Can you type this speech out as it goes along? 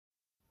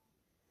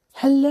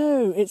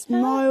Hello, it's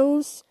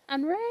Miles.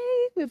 And Ray,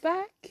 we're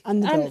back.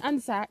 And the dog.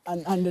 And Zach.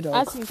 And the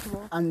dog. As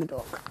usual. And the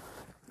dog.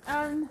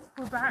 And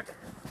we're back.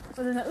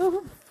 But then,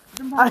 the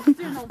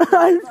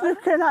I'm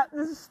looking at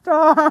the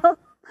star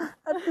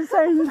at the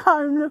same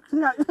time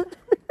looking at the...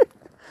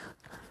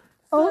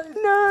 Oh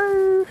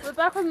no! We're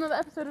back with another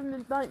episode of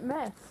Midnight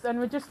Mess. And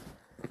we're just,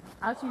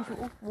 as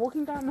usual,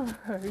 walking down the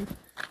road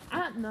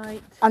at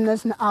night. And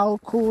there's an owl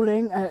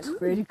calling and it's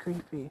really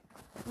creepy.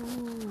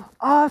 Ooh.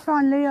 Oh, I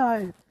found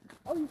Leo.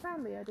 Oh, you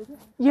found Leo, did you?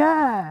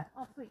 Yeah.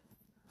 Oh, sweet.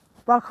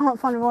 But I can't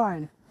find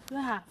Ryan.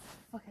 Ah,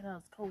 fucking hell,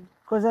 it's cold.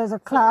 Because there's a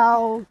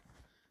cloud.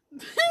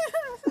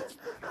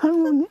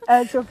 I'm on the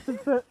edge of the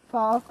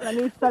footpath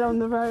and he fell on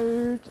the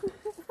road.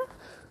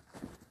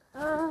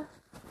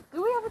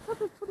 Do we have a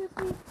topic for this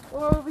week?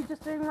 Or are we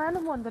just doing a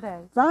random one today?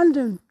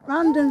 Random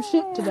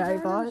shit today,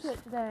 Random guys.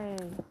 shit today.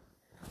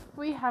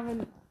 We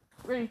haven't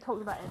really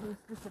talked about any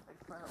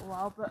specifics for a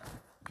while, but...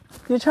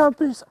 The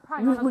trouble is...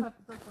 Hang on, I've got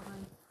to put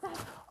something.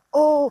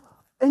 Oh,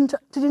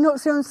 did you not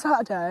see on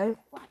Saturday?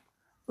 What?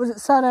 Was it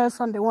Saturday or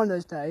Sunday, one of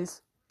those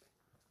days?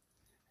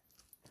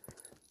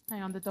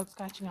 Hang on, the dog's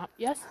catching up.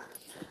 Yes?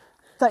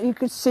 That you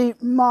could see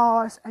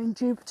Mars and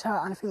Jupiter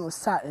and I think it was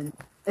Saturn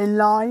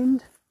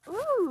inlined.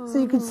 Ooh. So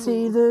you could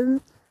see them.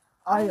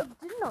 I did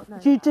not know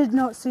You that. did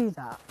not see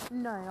that?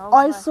 No,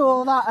 I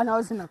saw that and I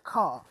was in a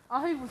car.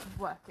 I was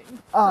working,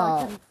 so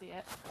I couldn't see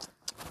it.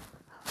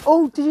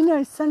 Oh, did you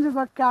know, centre of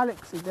our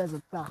galaxy, there's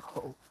a black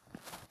hole.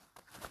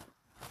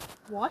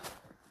 What?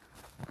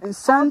 In Our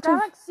centre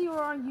galaxy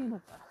or our universe?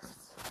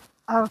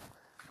 of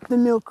the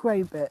Milky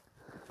Way bit.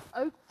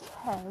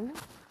 Okay.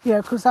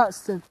 Yeah, because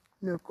that's the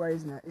Milky Way,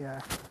 isn't it?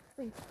 Yeah.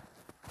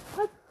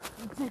 I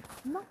did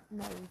not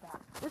know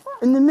that. Is that...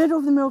 In the middle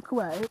of the Milky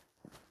Way,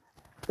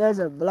 there's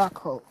a black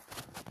hole.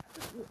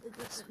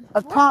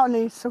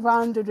 Apparently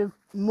surrounded with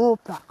more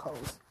black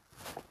holes.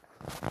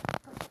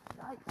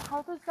 Like,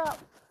 how does that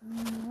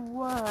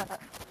work?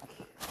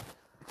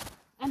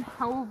 And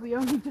how have we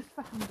only just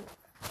found it?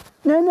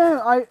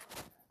 No,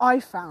 I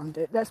found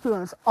it. Let's be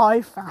honest,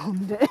 I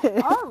found it.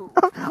 Oh.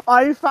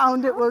 I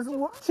found it was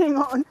watching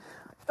on...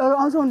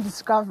 I was on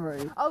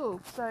Discovery. Oh,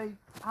 so...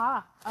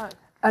 Oh.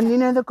 And you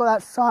know they've got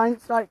that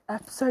science like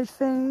episode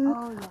thing?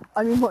 Oh, yeah.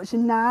 I've been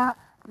watching that.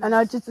 And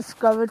I just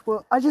discovered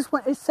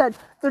it said,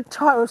 the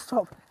title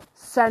stopped,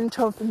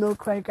 Centre of the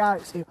Milky Way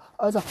Galaxy.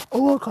 I was like,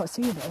 oh, I can't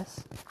see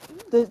this.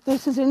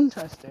 This is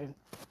interesting.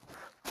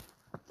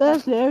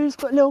 There's Leo, he's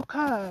got a little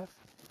curve.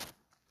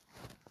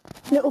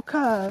 Little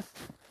curve.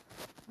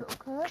 Little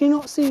curve? Can you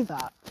not see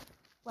that?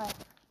 Where?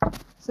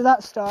 So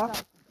that star,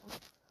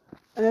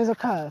 and there's a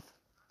curve.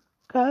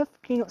 Curve?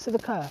 Can you not see the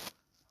curve?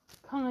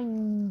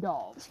 Kind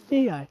of. It's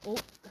Leo. Oh.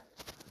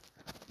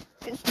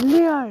 It's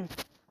Leo.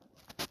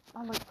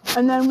 I like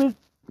And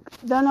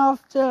then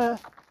after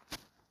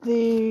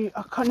the,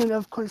 I can't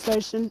remember the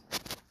constellation,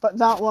 but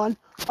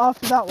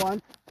after that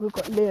one, we've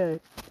got Leo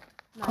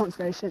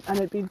constellation, and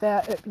it'd be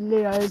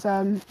Leo's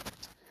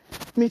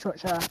meteor.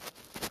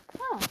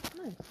 Oh,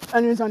 nice.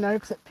 Only reason I know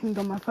because it pinged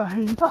on my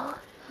phone. Oh.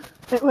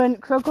 It went,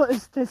 because I've got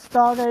this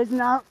stargazing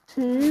out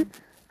too,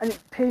 and it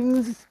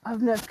pings, I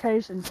have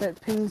notifications, so it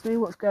pings me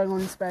what's going on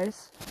in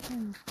space,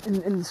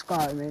 in the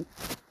sky, I mean.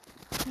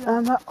 Yeah. And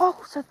I'm like,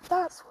 oh, so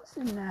that's what's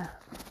in there.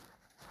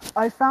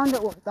 I found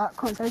out what that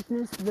constellation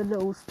is for the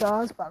little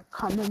stars, but I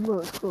can't remember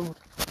what it's called.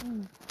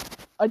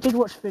 I did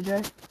watch the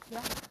video.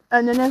 Yeah.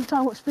 And then every time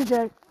I watch the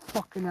video,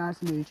 fucking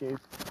ads on YouTube.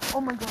 Oh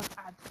my god,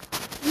 ads.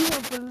 You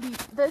don't believe...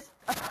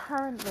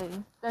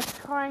 They're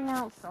trying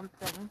out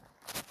something.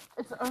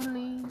 It's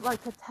only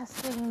like a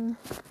testing,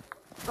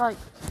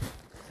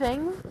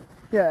 thing.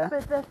 Yeah.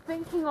 But they're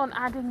thinking on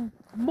adding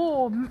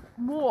more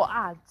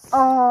ads.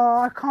 Oh,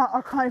 I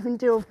can't even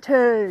deal with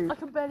two. I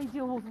can barely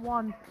deal with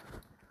one.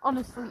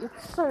 Honestly,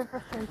 it's so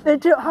frustrating. They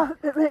do.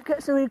 It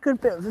gets a really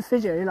good bit of the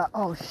video. You're like,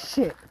 oh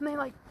shit. And they're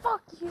like,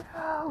 fuck you.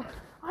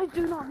 I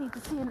do not need to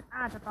see an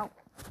ad about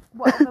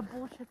whatever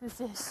bullshit this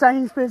is.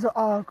 Sainsbury's or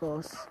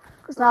Argos.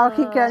 Because now I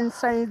keep getting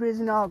Sainsbury's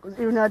and Argos,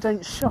 even though I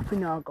don't shop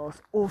in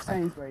Argos or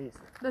Sainsbury's.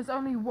 There's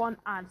only one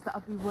ad that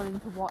I'd be willing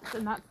to watch,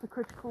 and that's the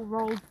Critical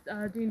Role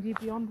D&D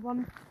Beyond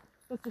one.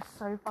 It's just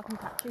so fucking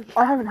catchy.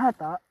 I haven't had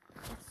that.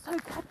 It's so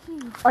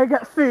catchy. I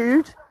get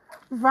food,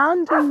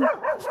 random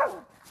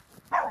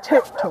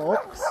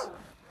TikToks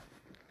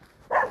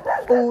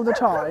all the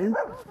time.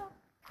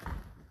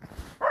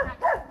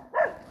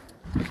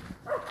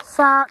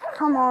 Zach,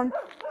 come on.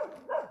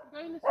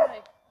 Going this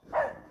way.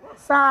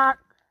 Zach,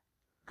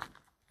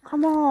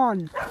 come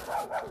on.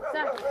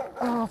 Zach.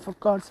 Oh, for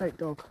God's sake,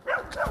 dog.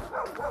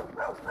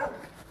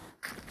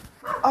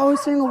 Oh,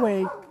 he's sitting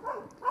away.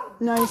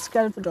 No, he's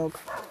scared of the dog.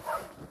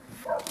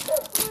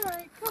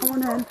 Alright, Come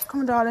on in. Come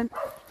on, darling.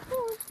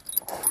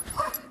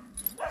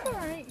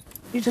 Alright.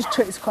 You just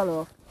took his collar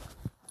off.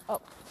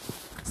 Oh.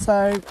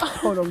 So,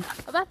 hold on.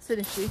 Oh, that's an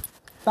issue.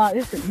 That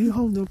isn't. You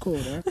hold the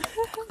recorder.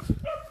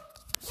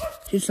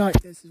 She's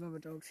like this is other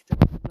dog. She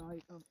doesn't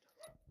like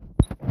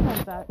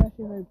How's that?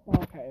 especially very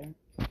bark at him.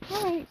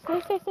 Alright,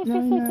 stay.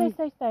 No.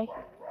 Stay.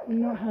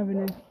 I'm not having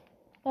it.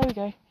 There we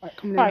go. Right,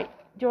 come on in. Right,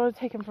 Do you want to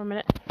take him for a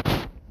minute?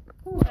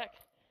 Come back.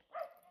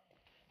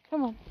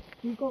 Come on.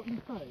 You got the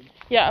phone?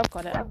 Yeah, I've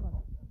got it.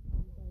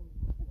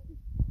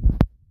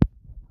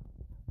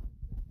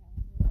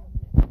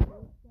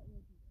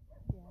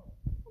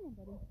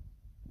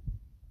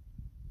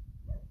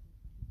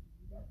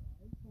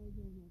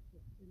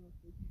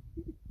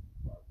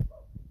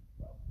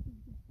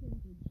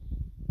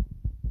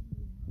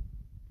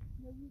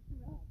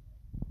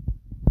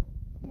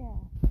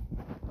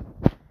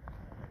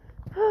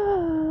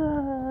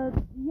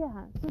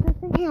 Yeah, so they're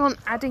thinking on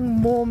adding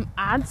more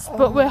ads,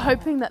 but we're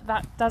hoping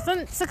that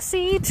doesn't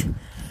succeed,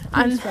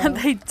 and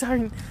they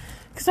don't.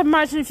 Because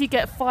imagine if you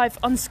get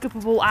 5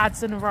 unskippable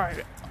ads in a row.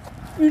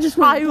 You just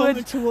wouldn't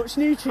bother to watch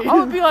YouTube. I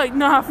would be like,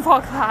 nah,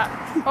 fuck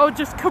that. I would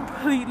just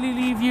completely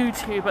leave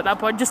YouTube at that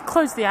point. Just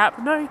close the app.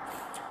 No,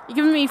 you're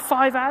giving me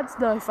 5 ads?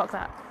 No, fuck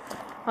that.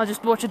 I'll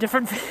just watch a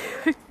different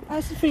video.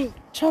 That's the thing.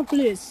 Trouble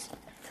is,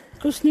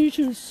 because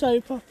YouTube is so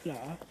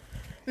popular.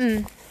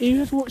 You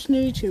have to watch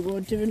YouTube or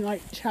a different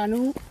like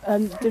channel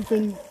and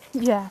different.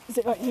 Yeah. Is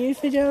it like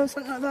youth video or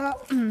something like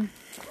that?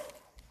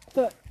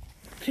 But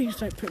please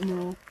don't put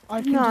more.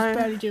 I can just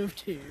barely do with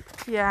 2.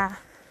 Yeah.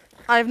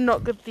 I have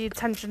not got the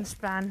attention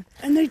span.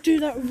 And they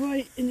do that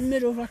right in the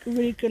middle of like a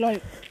really good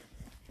like.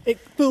 It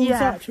builds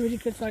up to a really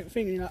good like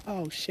thing. And you're like,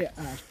 oh shit,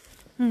 ad.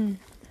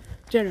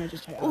 Generally,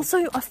 just take it.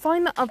 Also, I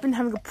find that I've been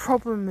having a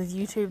problem with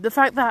YouTube. The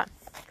fact that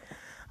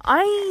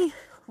I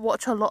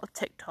watch a lot of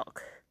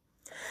TikTok.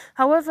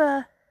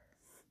 However,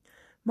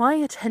 my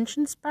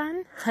attention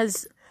span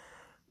has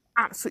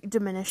absolutely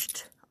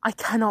diminished. I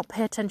cannot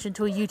pay attention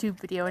to a YouTube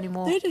video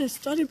anymore. They did a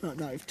study about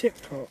that with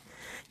TikTok.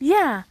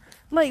 Yeah,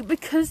 like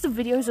because the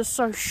videos are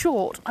so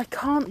short, I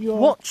can't Your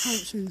watch.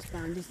 attention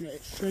span, doesn't it?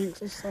 It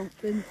shrinks or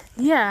something.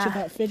 Yeah. To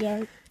that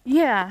video.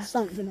 Yeah.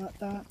 Something like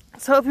that.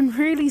 So I've been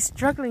really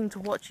struggling to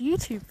watch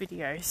YouTube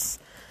videos.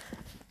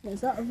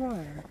 Is that a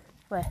rhyme?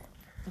 Where?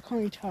 I can't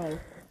really tell.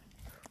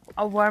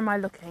 Oh, where am I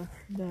looking?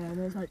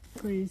 There's like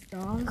 3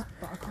 stars,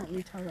 but I can't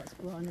really tell that's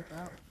what I'm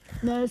about.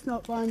 No, it's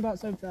not flying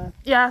bats over there.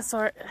 Yeah, I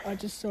saw it. I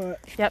just saw it.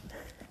 Yep.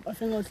 I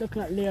think I was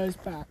looking at Leo's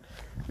back.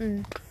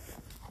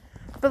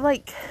 But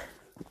like,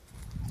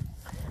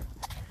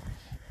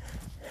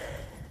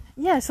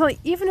 yeah, so like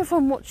even if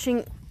I'm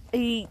watching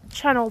a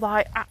channel that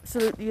I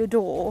absolutely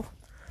adore,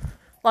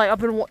 like I've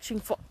been watching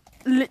for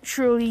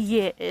literally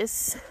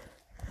years,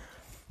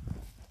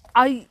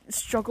 I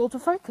struggle to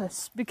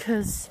focus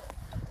because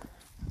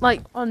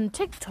like on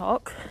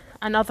TikTok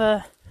and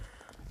other,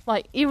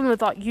 like even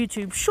with like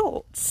YouTube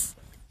shorts,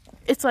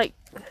 it's like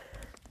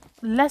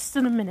less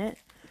than a minute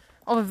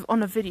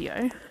on a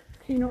video.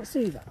 Can you not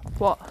see that?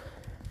 What?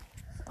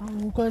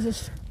 Oh, guys,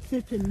 it's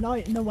flipping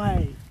light in the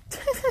way.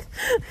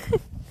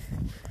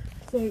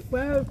 So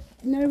where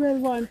the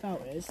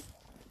roundabout is.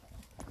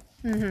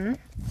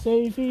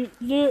 So if you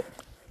look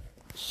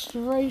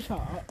straight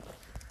up.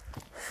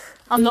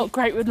 I'm not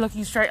great with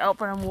looking straight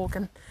up when I'm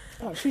walking.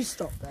 Oh, she's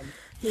stopped then.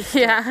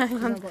 Yeah.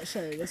 I've got to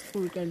show you this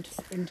before we go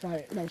into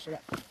like, no, shut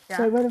up. Yeah.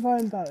 So where the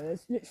roundabout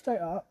is, look straight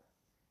up.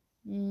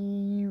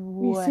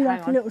 You see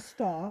like a little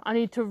star. I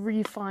need to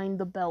refine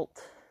the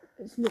belt.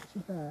 It's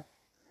literally there.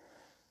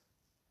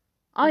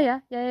 Oh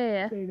yeah.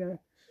 Yeah. So you go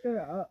straight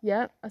up.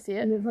 Yeah, I see it.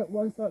 And there's like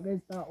one star that goes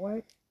that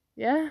way.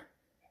 Yeah.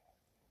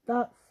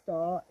 That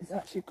star is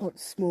actually got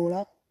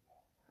smaller.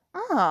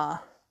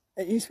 Ah.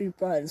 It used to be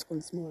bright, it's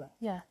gone smaller.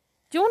 Yeah.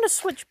 Do you want to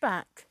switch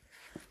back?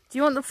 Do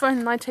you want the phone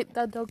and I take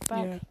that dog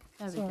back? Yeah.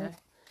 There we go.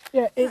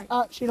 Yeah, it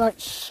actually like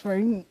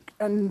shrink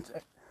and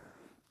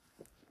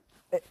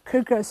it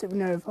could go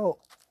supernova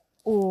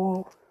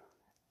or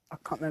I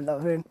can't remember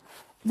that thing.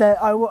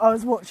 I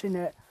was watching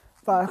it,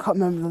 but I can't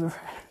remember the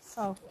rest.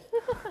 Oh.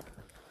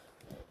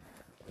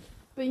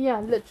 But yeah,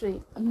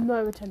 literally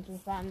no attention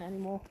span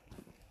anymore.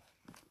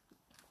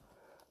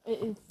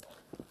 It is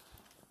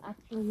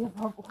actually a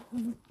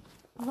problem.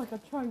 Like I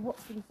try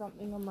watching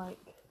something on like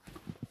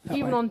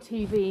even on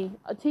TV.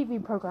 A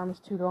TV program is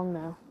too long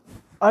now.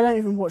 I don't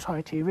even watch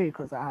high TV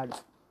because of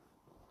ads.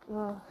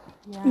 Yeah.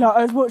 No,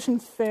 I was watching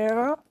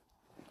Fearer.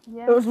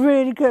 Yeah. It was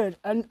really good,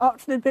 and up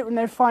to the bit when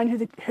they find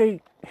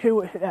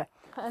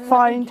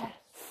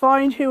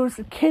find who was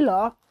the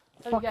killer.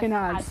 Fucking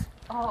ads.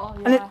 Oh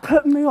yeah. And it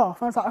put me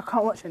off. I was like, I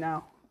can't watch it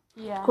now.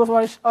 Yeah.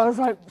 Because I was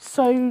like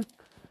so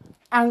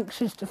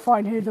anxious to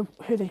find who the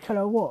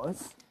killer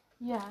was.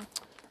 Yeah.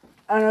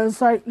 And there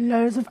was like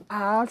loads of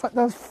ads, like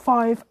there was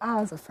 5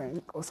 ads I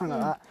think, or something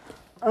like that.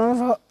 And I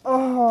was like,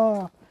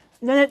 oh.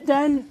 And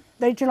then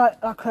they do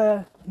like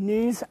a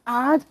news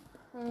ad.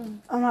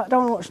 I'm like, I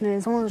don't want to watch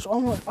news. I want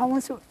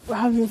to see what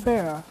happens in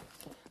Fearer.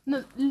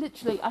 No,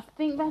 literally, I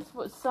think that's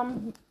what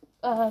some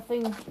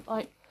things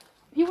like.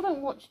 People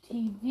don't watch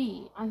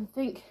TV and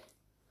think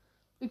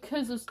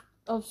because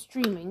of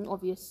streaming,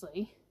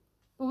 obviously.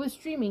 But with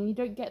streaming, you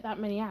don't get that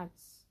many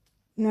ads.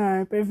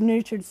 No, but if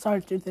Nutra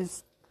decided to do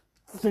this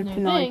flipping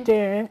thing.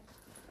 idea,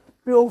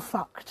 we're all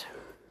fucked.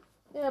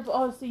 Yeah, but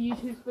obviously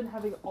YouTube's been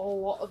having a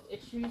lot of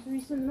issues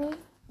recently.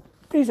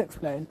 Please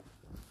explain.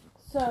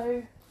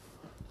 So,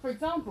 for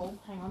example,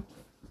 hang on.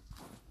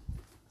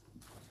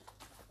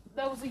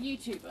 there was a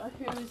YouTuber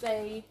who is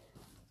a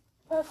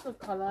person of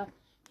colour.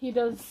 He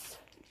does,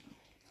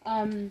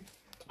 I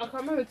can't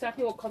remember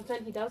exactly what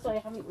content he does. I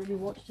haven't really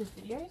watched his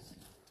videos.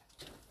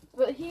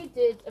 But he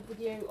did a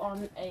video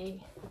on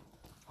a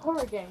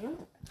horror game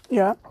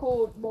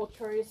called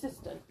Mortuary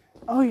Assistant.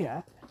 Oh,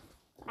 yeah.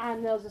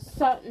 And there was a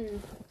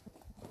certain,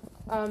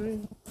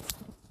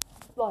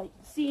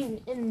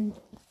 scene in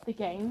the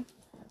game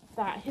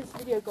that his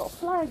video got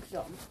flagged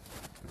on.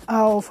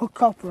 Oh, for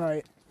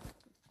copyright.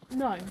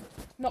 No,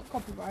 not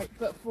copyright,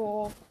 but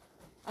for,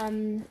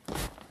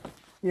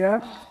 Yeah?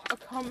 I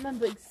can't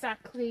remember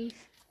exactly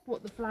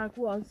what the flag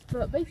was,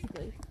 but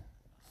basically,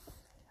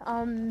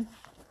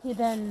 he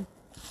then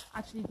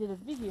actually did a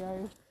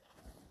video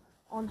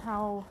on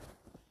how,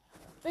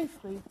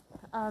 basically,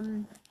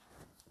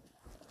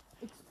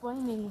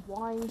 explaining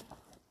why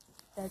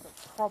there's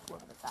a problem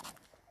with that.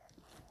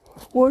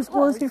 What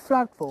was he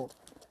flagged for?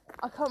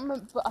 I can't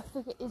remember, but I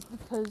think it is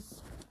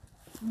because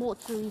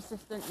Mortuary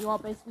Assistant, you are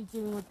basically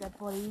dealing with dead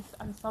bodies,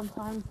 and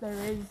sometimes there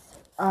is,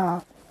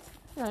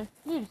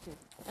 nudity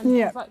and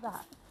things like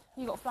that.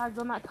 He got flagged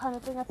on that kind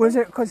of thing, I think. Was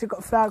it because he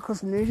got flagged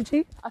because of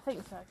nudity? I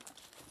think so.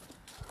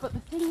 But the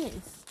thing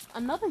is,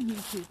 another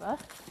YouTuber,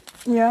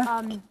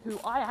 who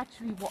I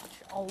actually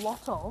watch a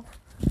lot of,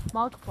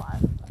 Markiplier,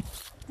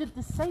 did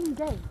the same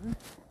game,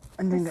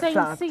 And the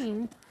same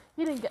scene,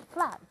 he didn't get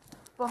flagged.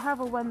 But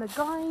however, when the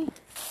guy,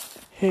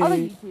 other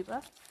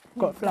YouTuber,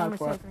 got flagged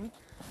for it,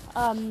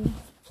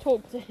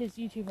 talked to his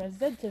YouTuber as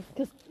Zentiv,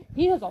 because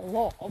he has a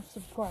lot of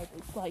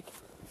subscribers, like,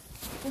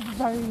 there's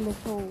very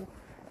little.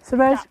 So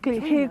basically,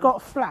 he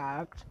got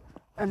flagged,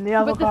 and the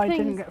other guy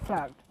didn't get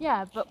flagged.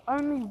 Yeah, but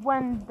only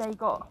when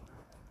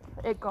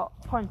it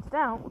got pointed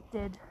out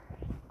did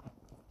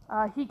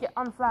he get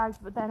unflagged,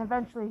 but then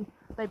eventually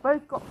they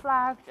both got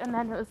flagged, and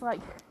then it was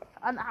like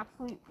an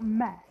absolute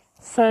mess.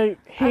 So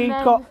he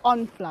got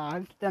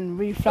unflagged, then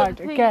reflagged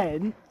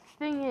again.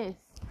 Thing is,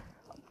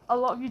 a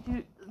lot of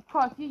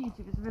quite a few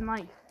YouTubers have been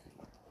like,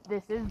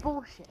 this is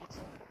bullshit.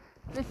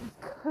 This is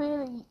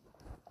clearly,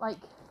 like,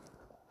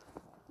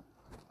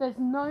 there's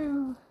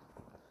no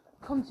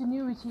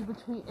continuity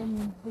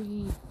in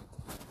the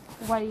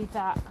way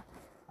that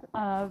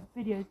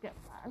videos get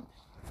flagged.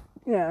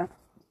 Yeah.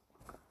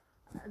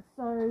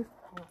 So,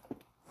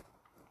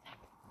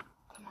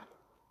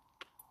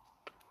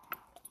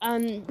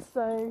 and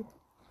so,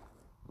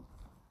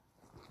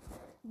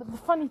 but the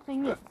funny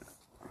thing is,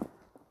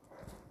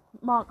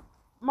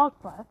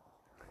 Markiplier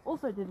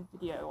also did a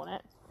video on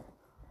it,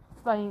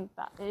 saying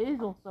that it is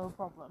also a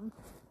problem.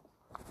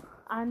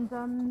 And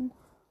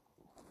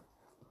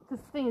the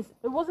thing is,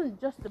 it wasn't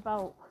just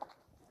about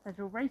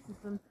sexual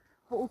racism,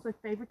 but also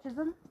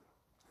favoritism.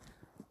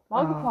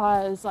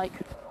 Markiplier is like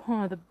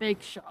one of the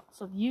big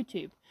shots of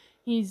YouTube.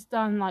 He's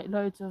done like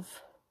loads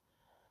of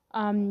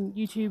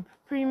YouTube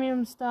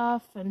premium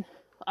stuff, and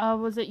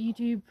was it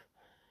YouTube?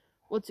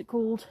 What's it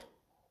called?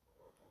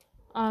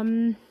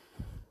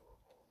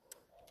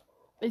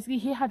 Basically,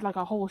 he had like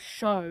a whole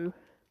show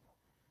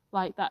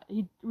like that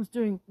he was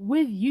doing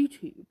with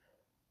YouTube.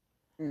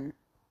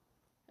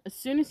 As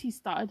soon as he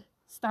started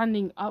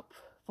standing up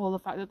for the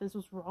fact that this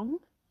was wrong,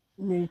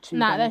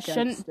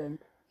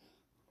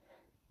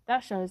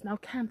 that show is now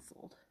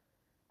cancelled.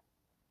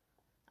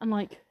 I'm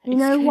like, you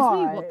know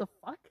why? Me, what the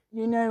fuck?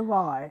 You know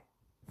why?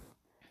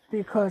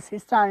 Because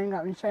he's standing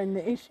up and showing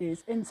the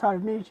issues inside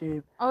of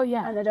YouTube. Oh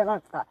yeah. And they don't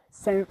like that.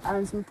 Same with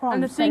Amazon Prime,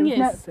 and the same thing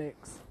with is,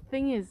 Netflix.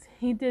 Thing is,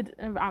 he did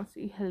an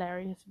absolutely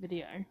hilarious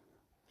video,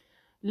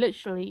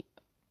 literally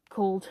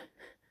called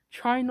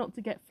 "Try Not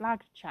to Get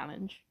Flagged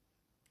Challenge,"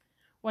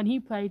 when he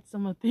played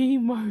some of the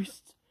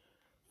most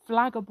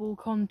flaggable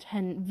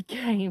content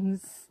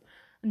games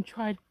and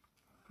tried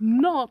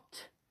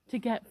not to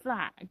get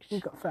flagged. He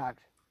got flagged.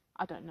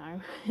 I don't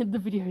know. The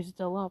video is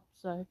still up,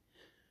 so.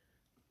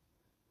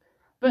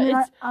 But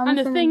Yeah, it's and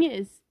the thing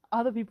is,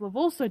 other people have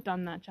also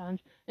done that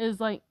challenge. It's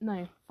like,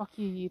 no, fuck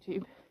you,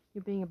 YouTube.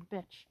 You're being a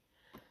bitch.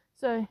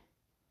 So,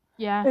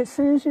 yeah. As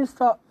soon as you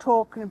start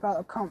talking about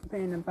a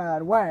company in a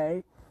bad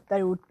way,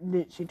 they will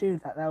literally do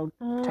that. They'll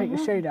take the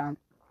show down.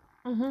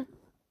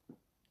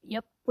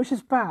 Yep. Which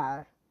is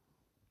bad.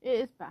 It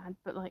is bad,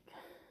 but like,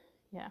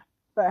 yeah.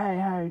 But hey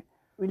ho,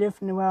 we live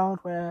in a world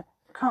where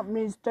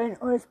companies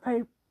don't always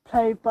play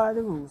by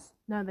the rules.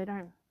 No, they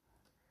don't.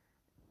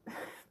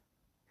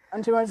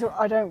 And to be honest,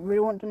 I don't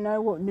really want to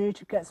know what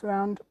nudity gets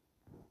around.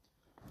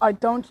 I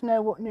don't know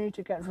what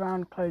nudity gets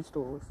around closed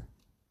doors.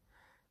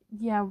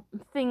 Yeah,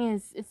 the thing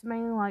is, it's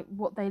mainly like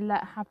what they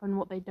let happen,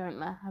 what they don't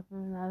let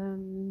happen,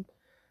 and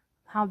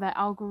how their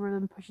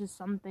algorithm pushes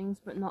some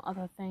things but not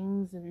other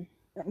things, and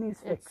it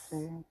needs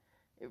fixing.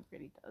 It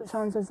really does.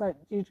 Sometimes it's like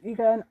you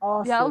go and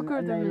ask them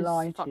and they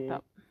lie to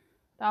you,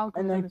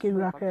 and they give you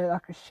like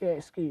a shit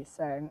excuse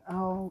saying,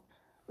 "Oh,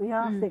 we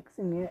are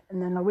fixing it,"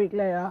 and then a week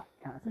later,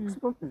 can't fix the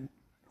problem.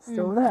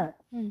 Still there.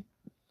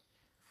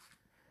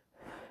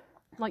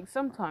 Like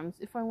sometimes,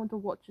 if I want to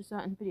watch a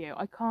certain video,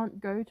 I can't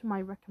go to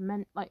my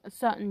like a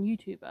certain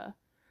YouTuber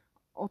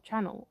or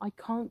channel. I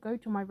can't go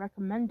to my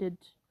recommended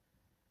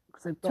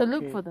to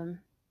look for them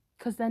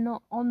because they're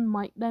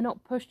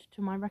not pushed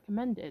to my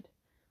recommended.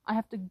 I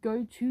have to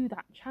go to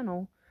that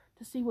channel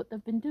to see what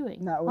they've been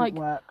doing. That wouldn't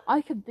work.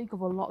 I can think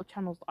of a lot of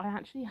channels that I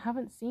actually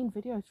haven't seen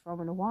videos from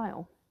in a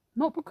while.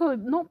 Not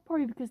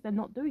probably because they're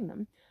not doing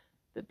them,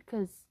 but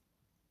because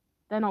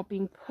they're not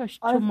being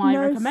pushed to my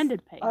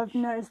recommended page. I've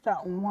noticed that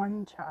on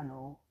one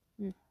channel.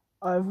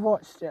 I've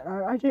watched it.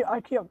 And I keep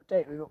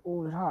updated with it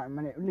all the time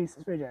when it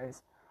releases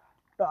videos,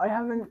 but I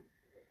haven't.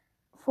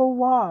 For a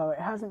while, it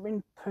hasn't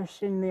been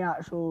pushing the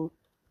actual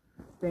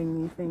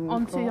thing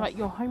onto across. like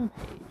your homepage.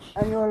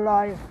 And you're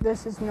like,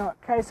 this is not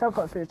okay. So I've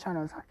got 3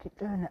 channels. I keep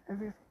doing it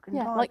every fucking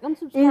time. Like I'm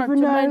subscribed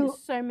to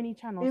so many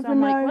channels. So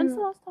I'm like, when's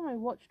the last time I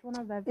watched one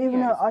of their videos?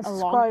 Even though I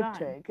subscribe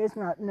to it, it gives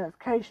me like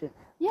notification.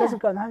 It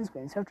doesn't go on the home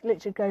screen, so I have to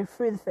literally go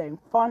through the thing,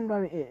 find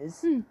where it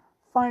is,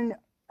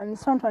 and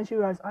sometimes you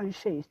realise, oh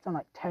shit, it's done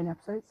like 10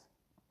 episodes.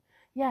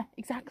 Yeah,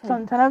 exactly.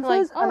 Done 10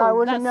 episodes, and I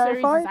wasn't notified.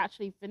 That series is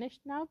actually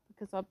finished now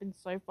because I've been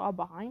so far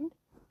behind.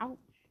 Ouch.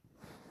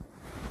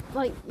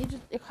 Like,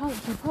 you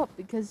can't keep up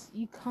because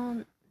you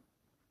can't,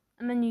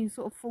 and then you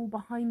sort of fall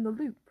behind the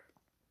loop.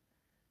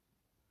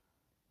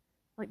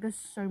 Like, there's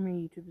so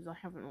many YouTubers I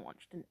haven't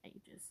watched in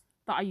ages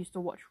that I used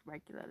to watch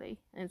regularly,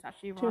 and it's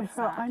actually rather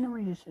sad. I know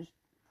you should.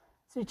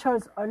 See,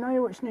 Charles, I know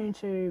you're watching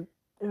YouTube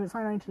if it's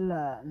something to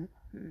learn,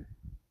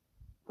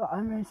 but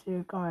I'm mostly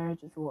a guy who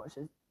just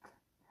watches.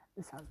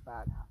 This sounds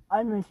bad.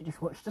 I mostly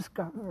just watch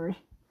Discovery.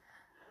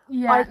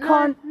 Yeah, I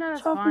can't. No,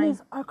 that's trouble fine.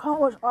 is, I can't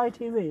watch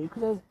ITV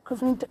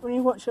because when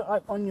you watch it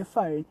like on your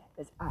phone,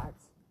 there's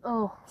ads.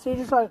 Oh. So you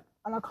just like,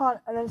 and I can't.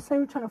 And then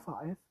same with Channel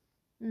 5.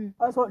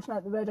 I was watching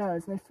like the Red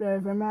Arrows and they flew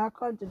over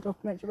America. Did a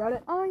documentary about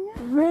it. Oh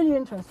yeah. Really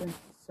interesting.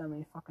 So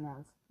many fucking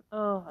ads.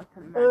 Oh, I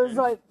can imagine. It was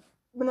like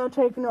when they were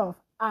taking off,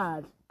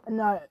 ad, and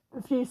like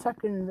a few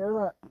seconds, it was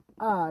like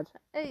ad.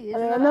 Hey, here's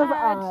and then another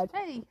another ad.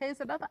 Hey, here's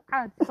another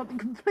ad. Something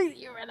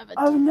completely irrelevant.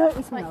 I've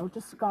noticed now,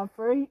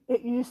 Discovery,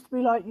 it used to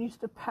be like you used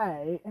to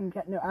pay and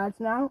get no ads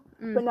now,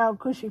 but now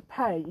because you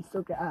pay, you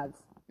still get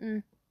ads.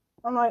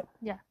 I'm like,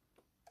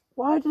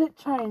 why did it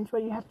change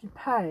where you have to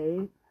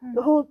pay?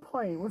 The whole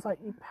point was like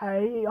you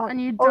pay,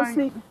 and you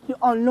obviously you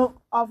unlock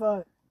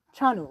other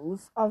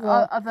channels,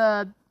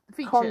 other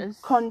features,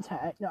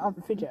 content,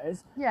 other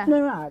videos. Yeah.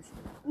 No ads.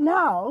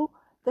 Now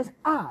there's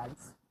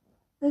ads.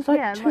 There's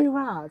like 2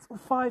 ads or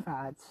 5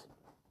 ads.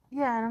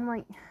 Yeah, and I'm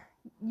like,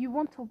 you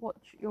want to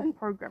watch your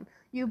program.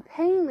 You're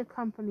paying the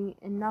company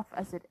enough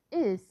as it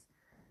is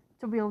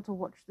to be able to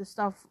watch the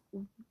stuff,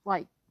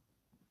 like...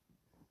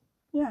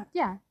 Yeah,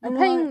 you're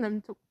paying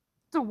them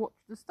to watch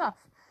the stuff.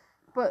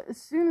 But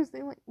as soon as they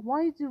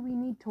why do we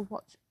need to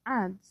watch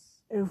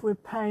ads? If we're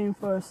paying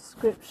for a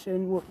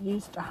subscription, what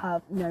used to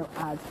have no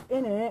ads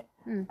in it,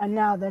 and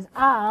now there's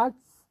ads.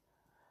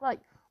 Like,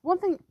 one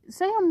thing,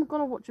 say I'm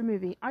gonna watch a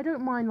movie, I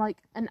don't mind, like,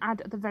 an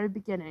ad at the very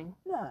beginning.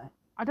 No.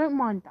 I don't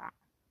mind that.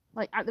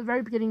 Like, at the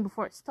very beginning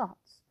before it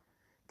starts.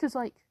 Because,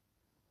 like,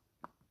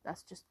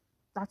 that's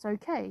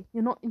okay.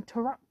 You're not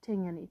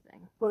interrupting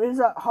anything. But is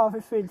that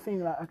halfway through the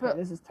thing, like, okay,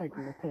 this is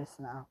taking the piss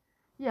now?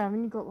 Yeah,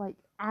 when you got, like,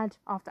 ad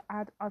after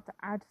ad after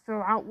ad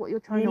throughout what you're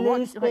trying to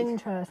watch. You lose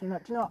interest.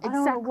 Like, do you know what? I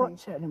don't want to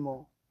watch it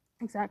anymore.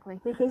 Exactly.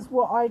 Because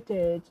what I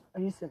did, I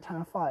used to at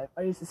Channel 5,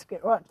 I used to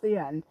skip right to the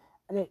end,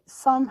 and it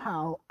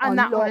somehow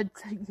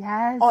unlocked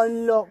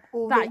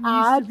all the ads.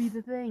 That used to be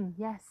the thing,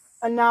 yes.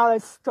 And now they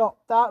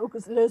stopped that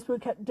because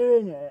Elizabeth kept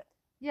doing it.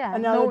 Yeah,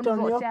 and now they've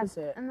done the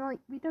opposite. And like,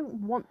 we don't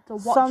want to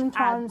watch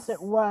sometimes ads.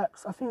 It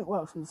works. I think it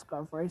works on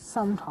Discovery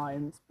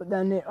sometimes, but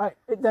then it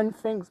then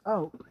thinks,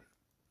 oh,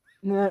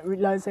 and then it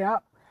reloads the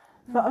app.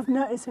 But I've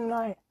noticing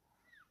like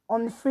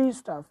on the free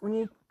stuff when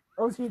you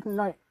also you can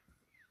like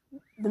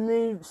the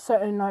move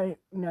certain like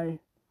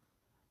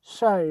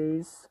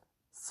shows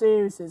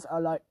series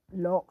are like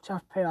locked. You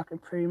have to pay like a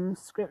premium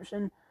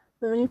subscription,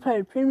 but when you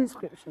pay a premium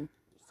subscription,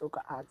 you still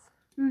got ads.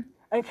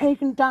 Okay, you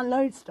can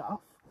download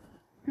stuff.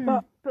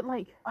 But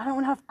like, I don't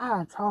want to have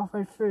ads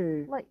halfway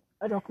through like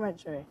a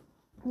documentary.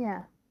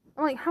 Yeah,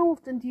 like how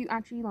often do you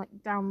actually like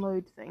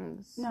download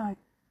things? No,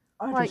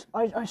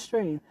 I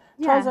stream.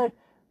 Yeah,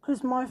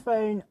 because my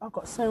phone, I've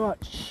got so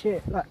much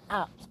shit like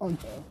apps on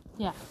here.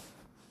 Yeah.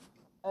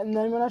 And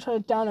then when I try to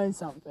download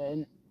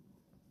something,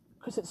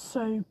 because it's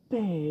so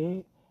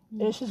big,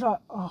 it's just like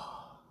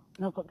oh,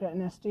 now I've got to get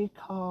an SD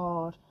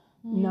card.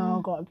 Now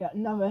I've got to get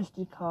another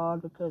SD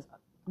card because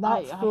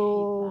that's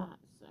cool. I hate that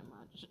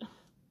so much.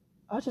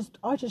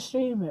 I just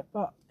stream it,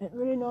 but it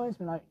really annoys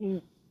me. Like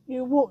you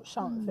watch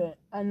something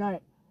and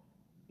like,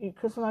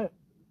 because like,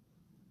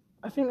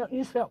 I think it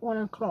used to be at 1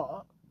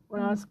 o'clock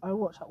when I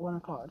watched at 1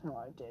 o'clock. I don't know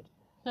what I did.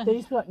 There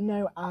used to be like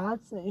no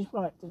ads, and it used to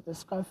be like the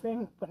Discovery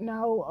thing. But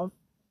now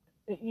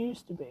it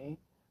used to be,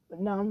 but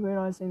now I'm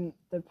realizing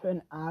they're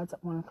putting ads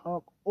at 1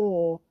 o'clock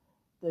or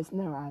there's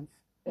no ads.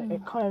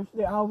 It kind of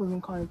the algorithm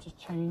kind of just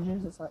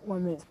changes. It's like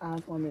 1 minute's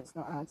ads, 1 minute's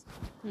not ads.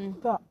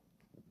 But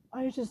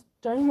I just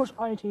don't watch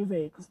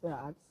ITV because of the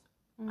ads.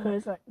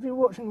 Because like, if you're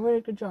watching a really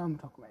good drama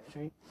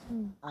documentary,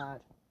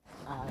 ad.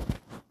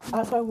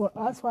 That's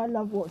why I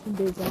love watching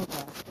these out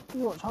there.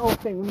 You watch the whole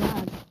thing with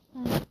ads.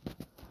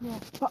 Yeah.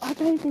 But I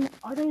don't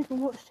even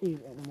watch TV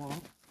anymore.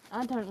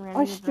 I don't really.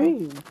 I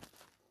stream.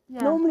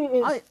 Yeah. Normally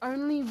it's I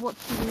only watch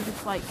TV if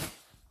it's like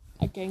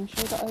a game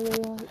show that I really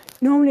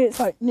like. normally it's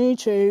like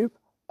YouTube,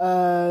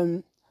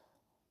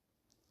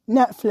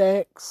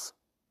 Netflix,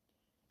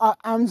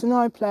 Amazon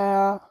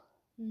iPlayer,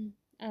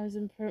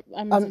 Amazon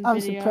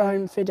Amazon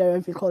Prime Video,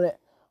 if you call it,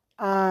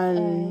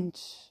 and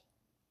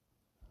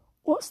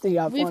what's the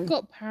other one? We've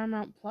got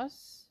Paramount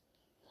Plus.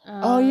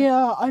 Oh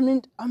yeah, I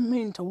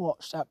mean to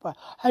watch that, but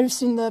have you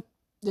seen the?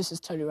 This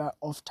is totally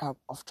off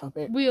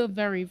topic. We are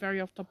very,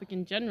 very off topic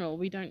in general.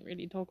 We don't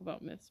really talk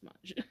about myths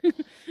much.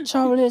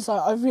 Trouble is,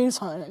 like, I read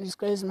something and it just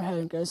goes in my head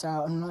and goes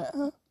out, and I'm like,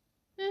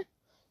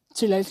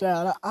 2 days later,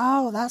 I'm like,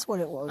 oh, that's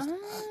what it was.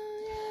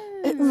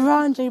 Yeah. It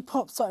randomly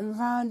pops up in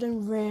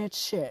random weird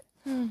shit.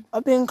 I'll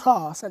be in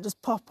class and it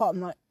just pop up.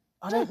 I'm like,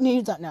 I don't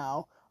need that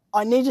now.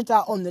 I needed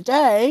that on the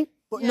day,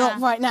 but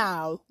not right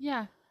now.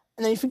 Yeah.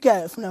 And then you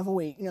forget it for another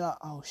week, and you're like,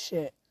 oh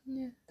shit.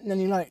 Yeah. And then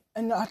you're like,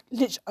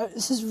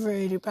 this is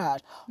really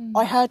bad.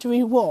 I had to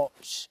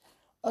rewatch.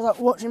 I was like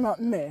watching about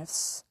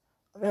myths.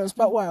 I mean, it was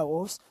about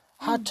werewolves.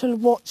 Had to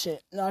watch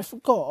it, and I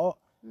forgot.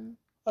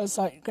 I was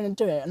like going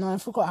to do it, and I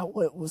forgot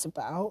what it was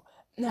about.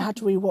 And I had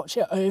to rewatch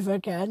it over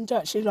again to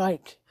actually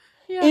like.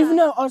 Yeah. Even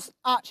though I was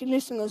actually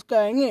listening, I was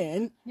going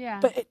in. Yeah.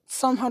 But it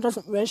somehow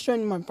doesn't register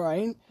in my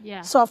brain.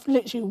 Yeah. So I've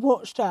literally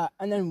watched that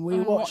and then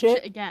rewatch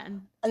it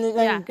again. And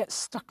then it gets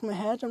stuck in my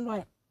head. I'm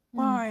like,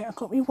 why? I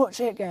can't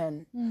rewatch it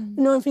again.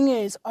 The annoying thing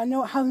is, I know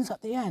what happens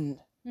at the end.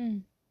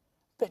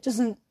 But it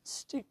doesn't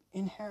stick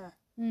in here.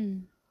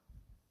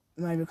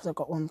 Maybe because I've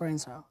got one brain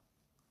cell.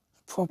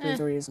 Probably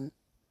the reason.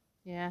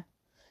 Yeah.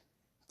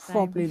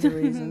 Probably the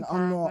reason.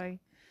 I'm not.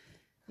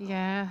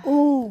 Yeah.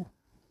 Oh.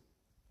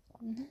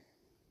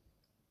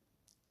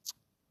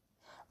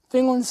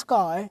 Thing on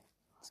Sky.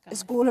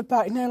 It's all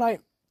about, you know,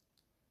 like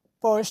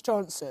Boris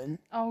Johnson.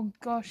 Oh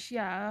gosh,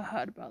 yeah, I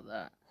heard about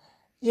that.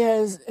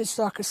 Yeah, it's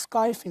like a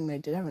Sky thing they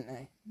did, haven't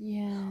they?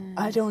 Yeah.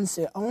 I don't want to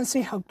see it. I want to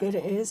see how good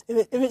it is.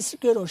 If it's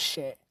good or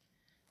shit.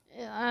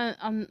 Yeah,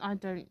 I'm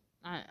probably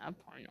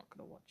not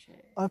gonna watch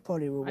it. I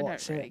probably will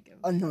watch it.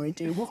 I know I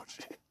do watch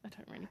it. I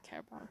don't really care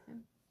about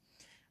him.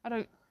 I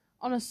don't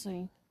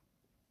honestly.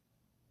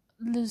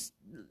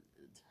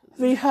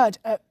 We heard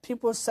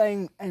people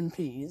saying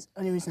MPs.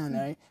 Only reason I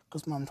know,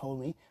 because Mum told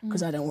me,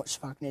 because I don't watch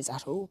fucking news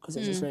at all, because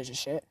it's just loads of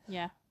shit.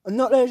 Yeah. And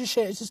not loads of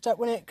shit, it's just that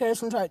when it goes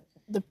from like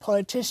the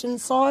politician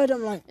side,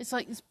 I'm like... It's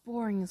like, it's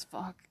boring as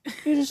fuck.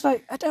 You're just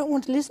like, I don't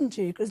want to listen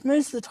to you, because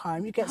most of the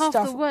time you get half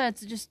stuff... the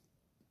words are just,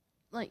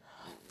 like,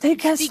 they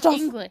get stuff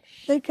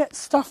English. They get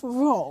stuff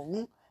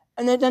wrong,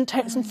 and it then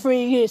takes them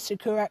 3 years to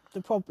correct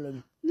the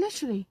problem.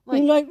 Literally.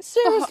 Like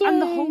seriously?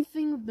 And the whole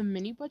thing with the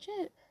mini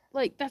budget,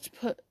 like, that's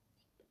put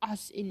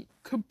us in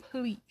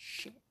complete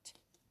shit.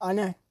 I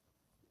know.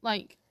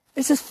 Like,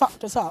 it's just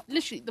fucked us up.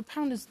 Literally, the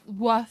pound is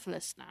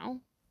worthless now.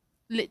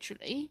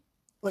 Literally.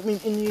 I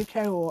mean, in the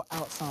UK or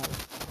outside?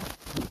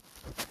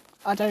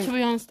 I don't... To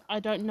be honest,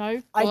 I don't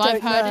know. All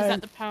I've heard is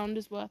that the pound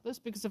is worthless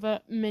because of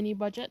a mini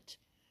budget.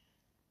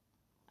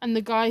 And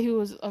the guy who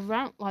was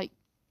around, like,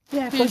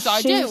 whose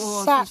idea it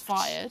was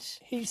fired.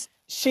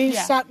 She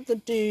sacked the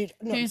dude...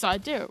 whose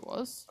idea it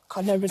was. I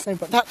can't remember his name,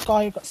 but that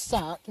guy who got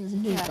sacked was a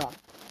new guy.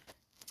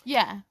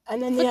 Yeah.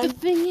 And then the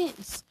thing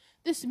is,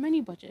 this mini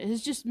budget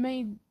has just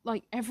made,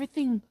 like,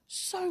 everything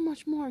so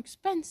much more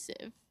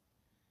expensive.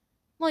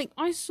 Like,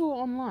 I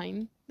saw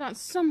online that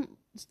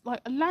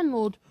a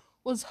landlord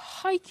was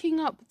hiking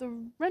up the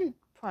rent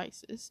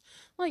prices.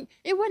 Like,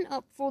 it went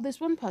up for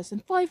this one person,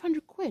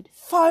 500 quid.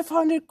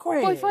 500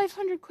 quid? By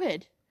 500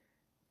 quid.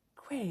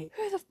 Wait.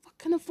 Who the fuck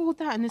can afford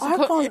that in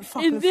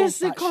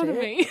this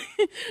economy?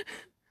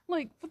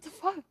 Like, what the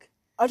fuck?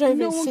 I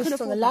don't even sit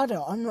on the ladder.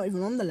 I'm not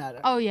even on the ladder.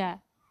 Oh, yeah.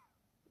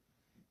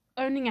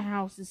 Owning a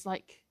house is,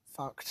 like...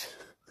 fucked.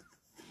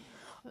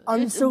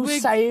 I'm still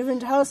saving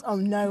the house.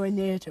 I'm nowhere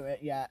near to it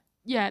yet.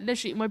 Yeah,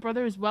 literally. My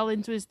brother is well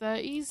into his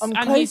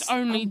 30s. He's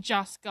only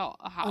just got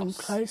a house. I'm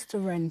close to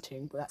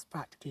renting, but that's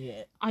practically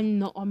it.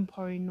 I'm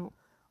probably not.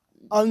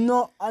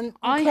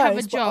 I have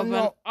a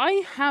job.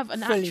 I have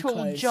an actual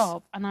close.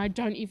 job, and I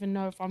don't even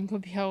know if I'm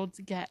going to be able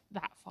to get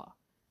that far.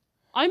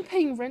 I'm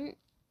paying rent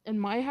in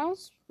my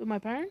house with my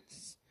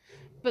parents,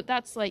 but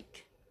that's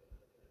like...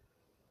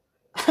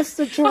 That's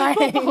the drain. I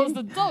thought that was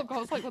the dog. I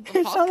was like, what the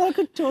fuck? It sounded like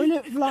a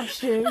toilet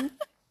flushing.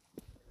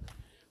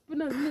 But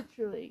no,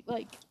 literally,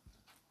 like...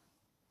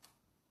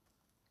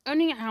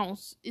 owning a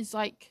house is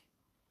like...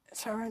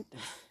 it's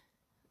horrendous.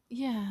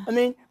 Yeah. I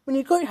mean, when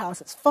you got your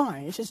house, it's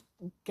fine. It's just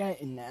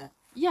getting there.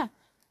 Yeah.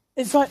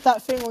 It's like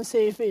that thing on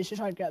CFE, you're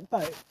trying to get a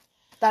boat.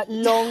 That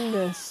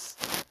longness.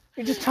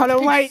 You're just trying to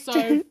wait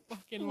so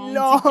fucking long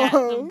to get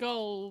the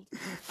gold.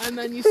 And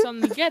then you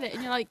suddenly get it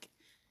and you're like,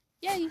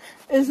 yay.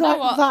 It's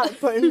like that,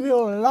 but in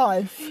real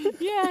life.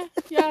 Yeah,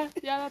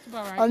 that's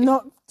about right. I'm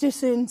not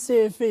dissing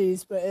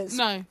CFEs, but it's...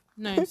 No,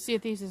 Sea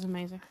of Thieves is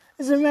amazing.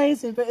 It's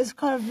amazing, but it's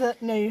kind of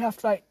that, you have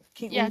to, like,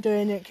 keep on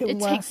doing it, keep on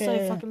working. It takes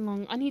so fucking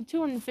long. I need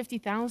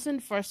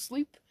 250,000 for a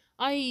sloop.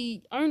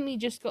 I only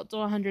just got to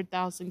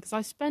 100,000 because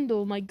I spend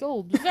all my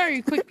gold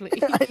very quickly.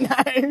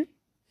 I know.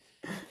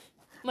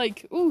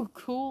 Like, ooh,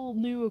 cool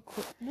new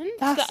equipment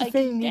That's that the I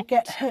thing, can you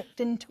get hooked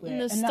into it,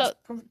 And the and that's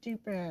pretty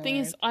bad. Thing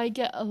is, I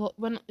get a lot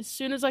as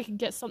soon as I can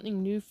get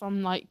something new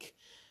from like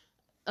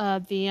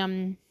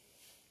the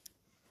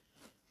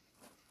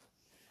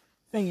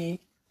thingy.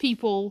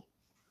 people,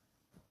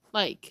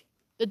 like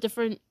the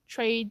different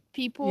trade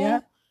people.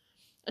 Yeah.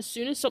 As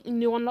soon as something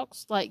new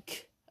unlocks,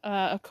 like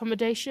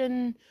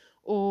accommodation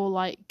or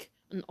like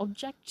an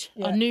object,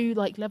 a new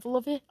like level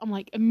of it, I'm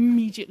like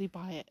immediately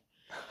buy it.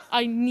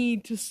 I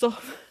need to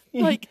stop.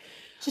 Like,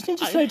 just need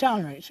to slow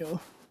down,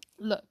 Rachel.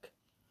 Look,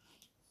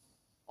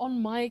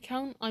 on my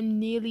account, I'm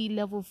nearly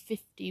level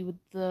 50 with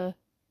the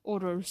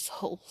Order of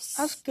Souls.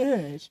 That's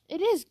good.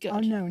 It is good.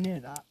 I'm nowhere near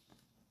that.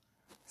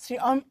 See,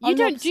 You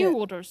don't do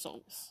Order of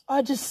Souls.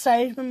 I just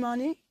save my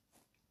money.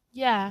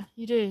 Yeah,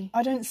 you do.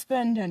 I don't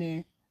spend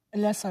any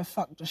unless I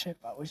fuck the ship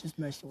up, which is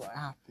mostly what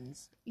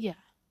happens. Yeah.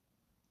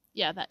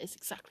 Yeah, that is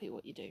exactly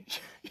what you do.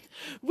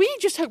 We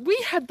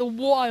had the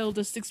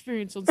wildest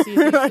experience on Sea of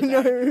Thieves. I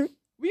know.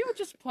 We were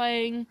just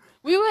playing.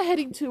 We were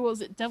heading to, what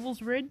was it,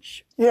 Devil's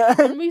Ridge? Yeah.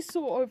 And we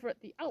saw over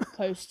at the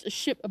outpost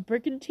a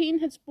brigantine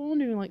had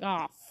spawned, and we were like,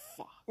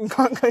 fuck. You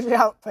can't go to the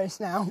outpost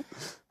now.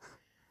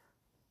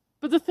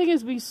 But the thing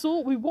is, we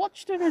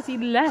watched him as he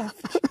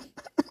left.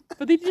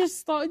 But he just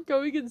started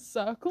going in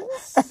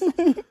circles.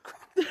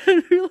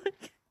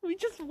 And we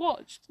just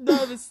watched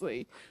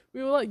nervously.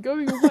 We were like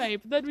going away,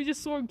 but then we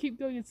just saw him keep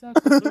going in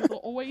circles. So we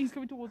thought, oh wait, he's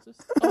coming towards us.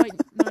 Oh wait,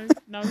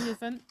 no, he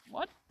isn't.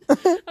 What?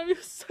 And we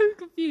were so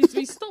confused.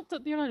 We stopped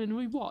at the island and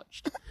we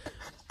watched.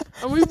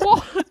 And we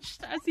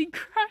watched as he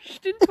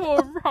crashed into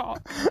a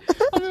rock.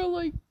 And we were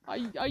like,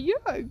 are you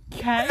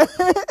okay?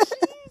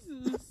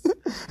 Jesus.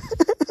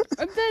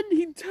 And then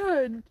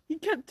he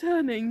kept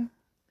turning.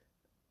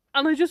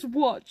 And I just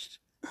watched.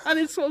 And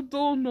it sort of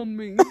dawned on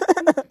me.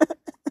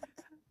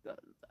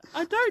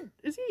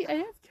 Is he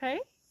AFK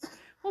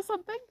or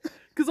something?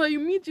 Because I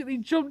immediately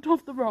jumped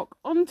off the rock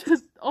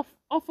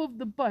off of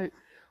the boat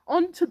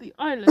onto the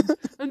island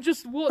and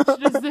just watched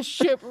as the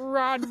ship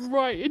ran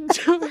right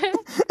into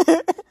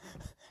it.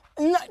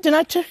 Then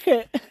I took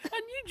it. And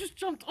you just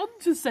jumped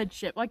onto said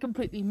ship. I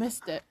completely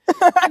missed it.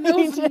 And there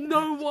was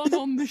no one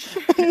on the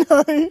ship.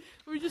 No.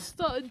 We just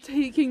started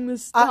taking the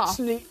stuff.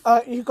 Actually,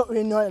 you got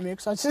really annoyed at me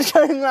because I was just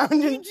going around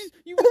and...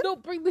 You would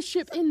not bring the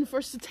ship in for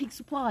us to take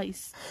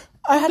supplies.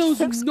 There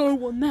was no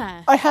one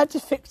there. I had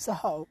to fix the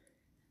hull.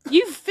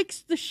 You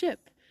fixed the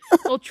ship.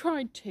 Or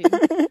tried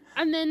to.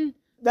 And then...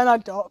 Then I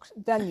docked.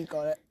 Then you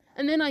got it.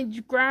 And then I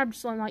grabbed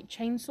some, like,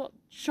 chainsaw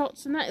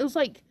shots and that. It was,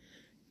 like,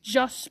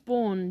 just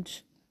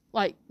spawned,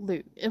 like,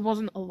 loot. It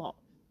wasn't a lot.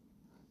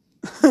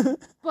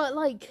 But,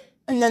 like...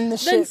 And then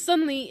Then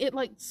suddenly it,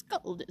 like,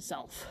 scuttled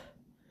itself.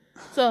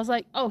 So I was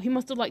like, oh, he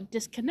must have, like,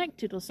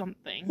 disconnected or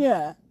something.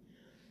 Yeah.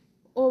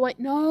 Or, like,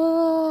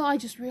 no, I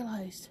just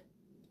realised.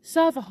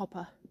 Server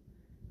hopper.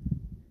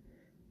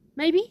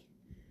 Maybe?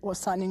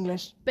 What's that in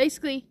English?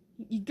 Basically,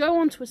 you go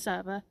onto a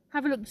server,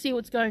 have a look to see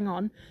what's going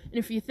on, and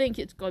if you think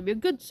it's going to be a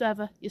good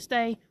server, you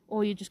stay,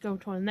 or you just go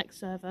onto the next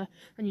server,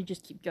 and you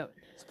just keep going.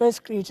 So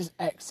basically you just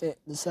exit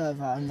the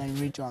server and then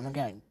rejoin the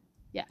game?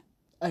 Yeah.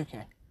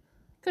 Okay.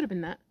 Could have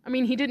been that. I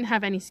mean, he didn't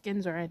have any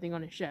skins or anything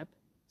on his ship,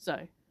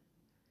 so...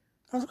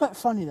 That was quite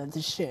funny though,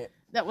 the ship.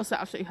 That was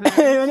absolutely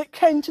hilarious. When it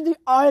came to the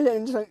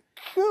island, like,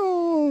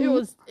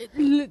 cool. It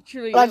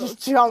literally... I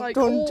just jumped like,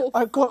 on.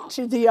 I got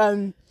to the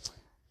I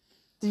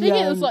think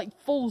it was like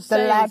full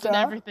sails and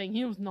everything.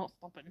 He was not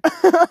stopping.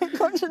 I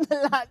got to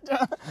the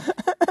ladder.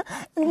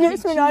 And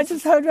next minute I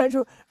just heard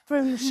Rachel,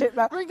 bring the ship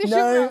back. Bring the ship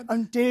no, back.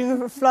 I'm dealing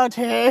with a flood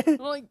here.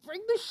 Like,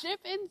 bring the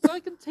ship in so I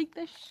can take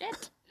their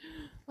shit.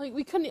 Like,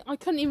 I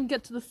couldn't even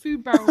get to the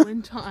food barrel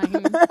in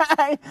time.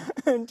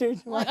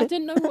 Dude, Like, I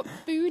didn't know what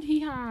food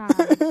he had.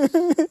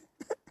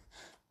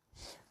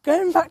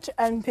 Going back to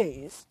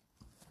MPs,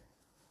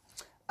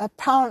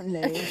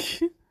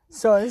 apparently...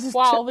 Sorry, this is...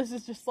 Wow, this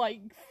is just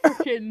like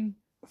freaking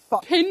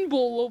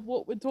pinball of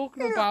what we're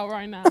talking about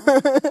right now.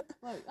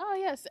 Like, oh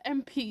yes,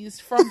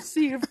 MPs from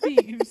Sea of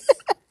Thieves.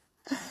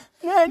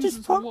 Yeah, it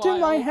just popped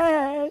in my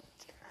head.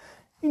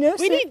 You know,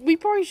 we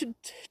probably should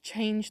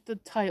change the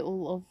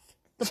title of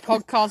the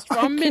podcast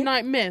from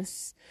Midnight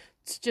Myths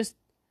to just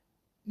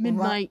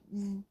Midnight,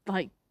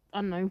 like,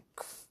 I don't know.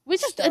 We're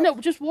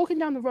just walking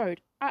down the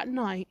road at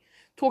night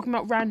talking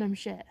about random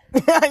shit.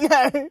 I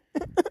know.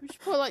 We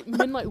should put like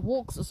midnight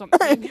walks or something.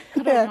 I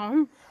don't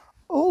know.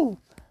 Oh,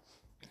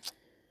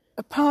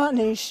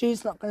 apparently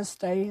she's not going to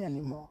stay in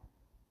anymore.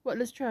 What,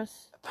 Liz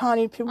Truss?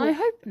 Apparently people... I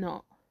hope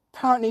not.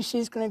 Apparently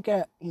she's going to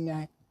get,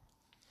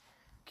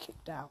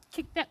 kicked out.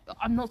 Kicked out?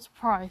 I'm not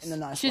surprised. In a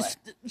nice way.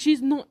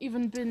 She's not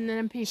even been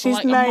an MP for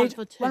like a month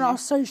or two. When I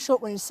was so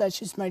shocked when you said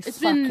she's made it's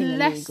fucking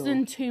illegal. It's been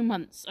less than 2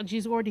 months and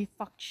she's already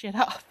fucked shit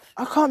up.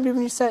 I can't believe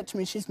when you said it to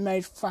me she's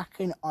made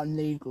fucking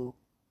illegal.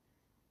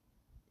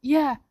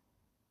 Yeah.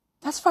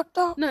 That's fucked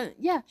up. No,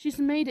 yeah, she's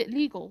made it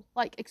legal.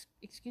 Like,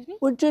 excuse me?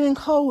 We're drilling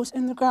holes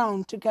in the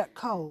ground to get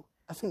coal.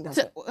 I think that's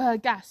it.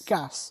 Gas.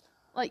 Gas.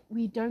 Like,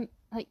 we don't,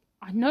 like,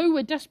 I know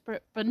we're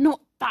desperate, but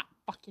not that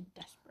fucking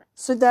desperate.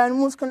 So then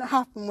what's going to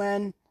happen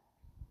when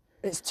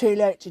it's too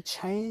late to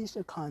change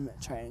the climate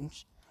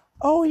change?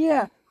 Oh,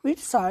 yeah, we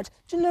decide,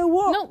 do you know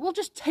what? No, we'll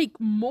just take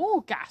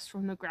more gas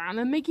from the ground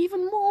and make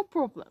even more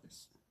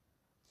problems.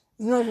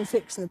 You're not even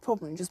fixing the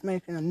problem, you're just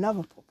making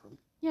another problem.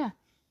 Yeah.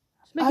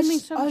 It's making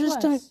things so much I just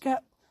worse. don't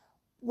get,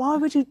 why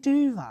would you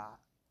do that?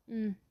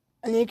 Mm.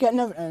 And you get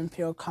another MP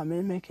will come in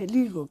and make it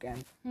legal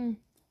again. Mm.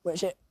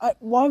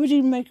 Why would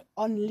you make it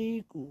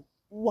unlegal?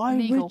 Why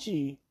Legal. would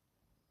you?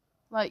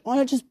 Like, Why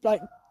not just,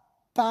 like,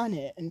 ban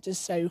it and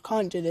just say, we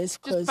can't do this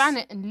because... just ban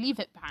it and leave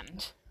it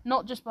banned.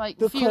 Not just,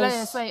 like, a few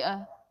years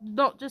later.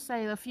 Not just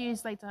say a few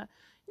years later,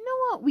 you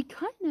know what, we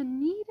kind of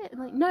need it.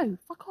 Like, no,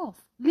 fuck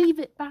off. Leave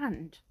it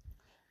banned.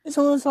 It's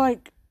almost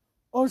like,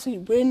 obviously,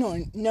 we're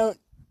not,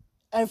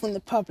 everyone in the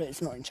public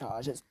is not in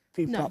charge. It's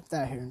people up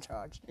there who are in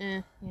charge.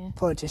 Yeah.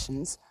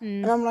 Politicians.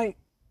 And I'm like,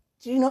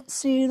 do you not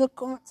see the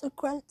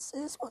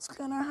consequences? What's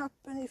going to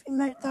happen if you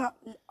make that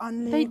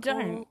unlegal? They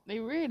don't. They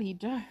really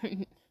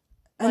don't.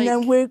 And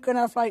then we're going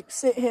to, like,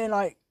 sit here,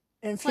 like,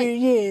 in a few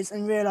years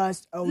and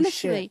realise, oh,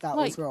 shit, that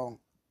was wrong.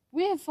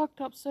 We're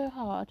fucked up so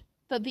hard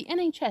that the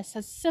NHS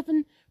has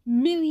 7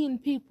 million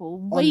people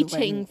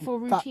waiting for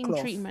routine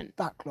treatment.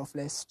 Backlog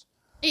list.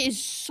 It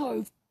is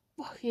so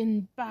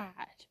fucking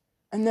bad.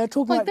 And they're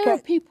talking like there are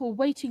people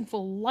waiting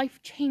for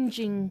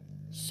life-changing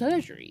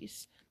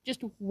surgeries,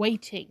 just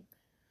waiting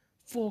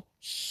for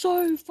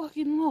so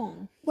fucking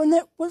long. When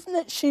they were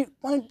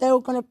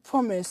going to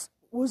promise,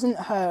 what's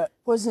her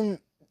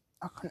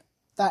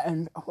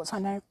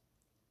name?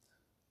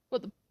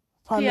 What, the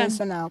Prime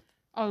Minister now?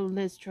 Oh,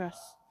 Liz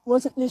Truss.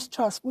 Wasn't Liz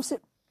Truss? Was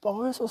it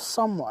Boris or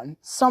someone?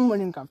 Someone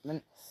in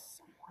government.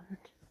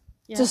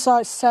 Yeah.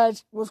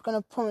 Said was going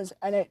to promise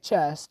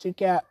NHS to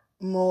get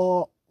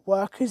more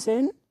workers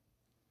in.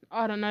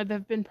 I don't know.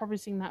 They've been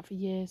promising that for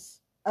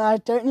years. And I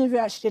don't know if it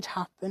actually did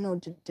happen or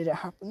did it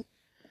happen.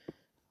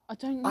 I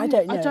don't know. I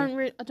don't know.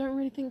 I don't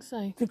really think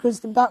so. Because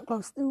the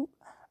backlog still.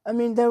 I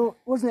mean, they were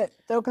going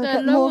to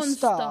get more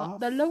staff.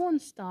 They're low on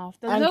staff.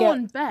 They're low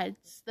on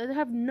beds. They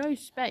have no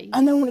space.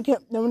 And they want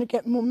to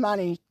get more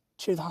money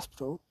to the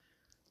hospital.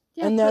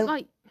 Yeah, and then, but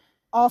like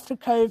after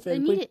COVID, they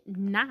need it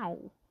now.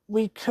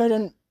 We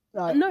couldn't.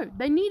 Like, no,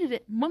 they needed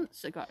it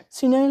months ago.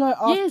 So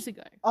years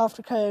ago.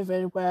 After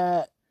COVID,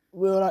 where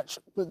we were like,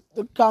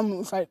 the government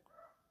was like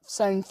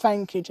saying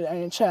thank you to the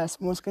NHS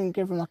and was going to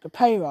give them like a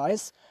pay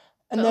rise,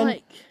 and then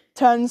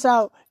turns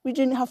out we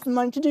didn't have the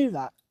money to do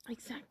that.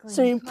 Exactly.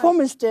 So you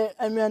promised it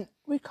and went,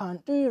 we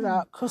can't do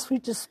that because we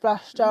just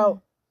splashed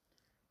out,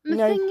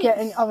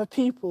 getting other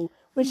people,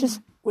 which is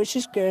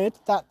good.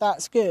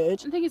 That's good.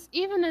 The thing is,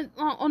 even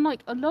on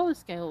like a lower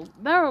scale,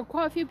 there are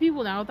quite a few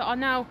people now that are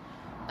now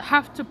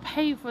have to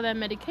pay for their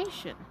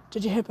medication.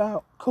 Did you hear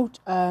about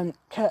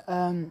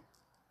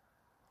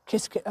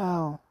Kiss?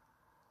 Oh.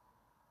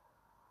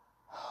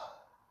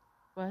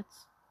 What?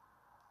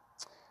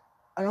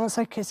 I don't want to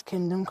say Kiss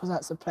Kingdom because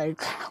that's a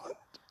playground.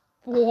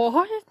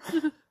 What?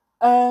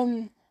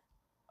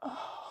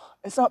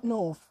 It's up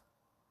north.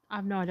 I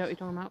have no idea what you're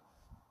talking about.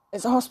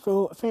 It's a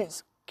hospital. I think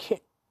it's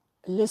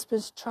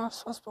Elizabeth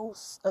Trust Hospital.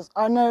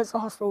 I know it's a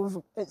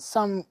hospital.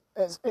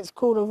 It's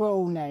called a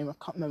royal name. I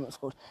can't remember what it's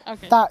called.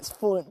 Okay. That's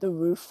the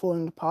roof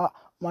falling apart.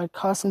 My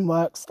cousin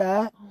works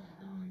there,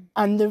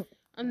 and they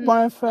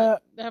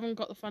haven't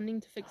got the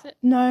funding to fix it.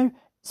 No,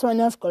 so I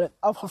know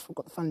our hospital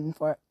got the funding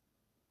for it.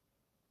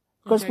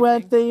 Because where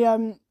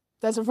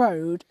there's a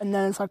road and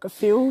then it's like a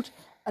field,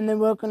 and then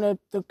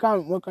the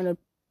government we're gonna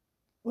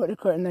what do you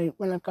call it? And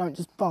when the government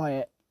just buy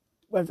it,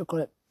 whatever they call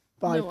it,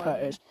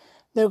 purchase.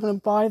 They're going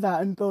to buy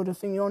that and build a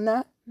thingy on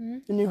there,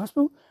 the new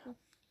hospital.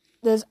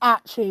 There's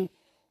actually,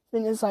 I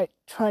think there's like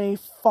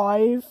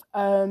 25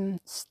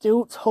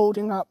 stilts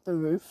holding up the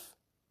roof.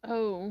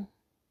 Oh.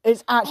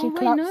 It's actually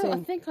collapsing. No,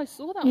 I think I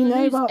saw that on the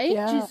news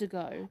ages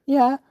ago.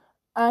 Yeah,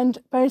 and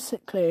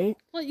basically...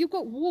 Like, you've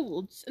got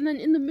wards, and then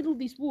in the middle of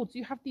these wards,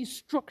 you have these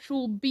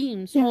structural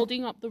beams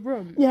holding up the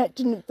room. Yeah,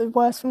 the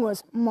worst thing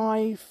was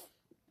my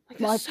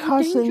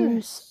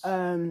cousin's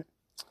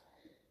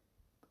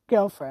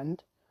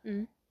girlfriend...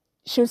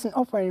 She was in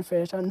operating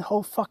theatre and the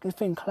whole fucking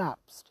thing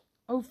collapsed.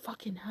 Oh,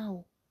 fucking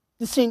hell.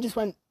 The scene just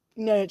went,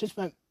 it just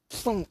went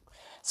plonk.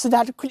 So they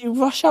had to quickly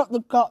rush out the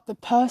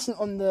person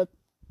on the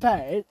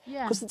bed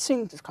because the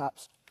scene just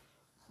collapsed.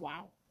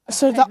 Wow.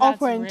 So the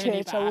operating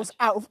theatre was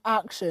out of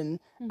action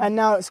and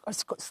now it's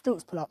got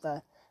stilts put up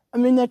there. I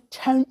mean, they're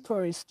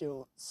temporary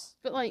stilts.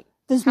 But like,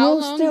 there's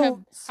more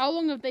stilts. How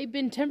long have they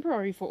been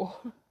temporary for?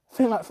 I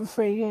think like for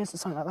 3 years or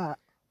something like that.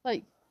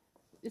 Like,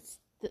 it's...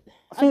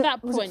 At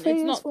that point,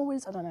 it's not 4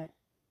 years. I don't know.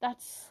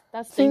 That's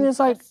the thing is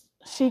like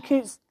she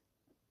keeps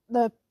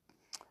the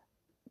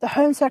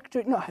Home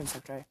Secretary, not Home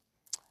Secretary,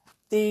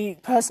 the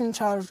person in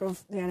charge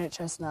of the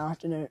NHS now. I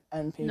don't know,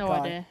 MP no guy,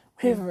 idea.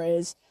 Whoever it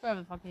is,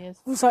 whoever the fuck he is,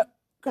 was like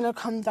gonna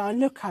come down,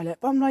 look at it,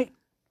 but I'm like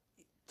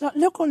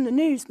look on the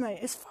news, mate.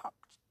 It's fucked.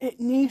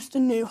 It needs the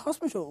new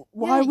hospital.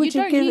 Why would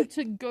you give it? You don't need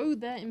to go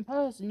there in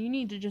person. You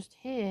need to just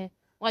hear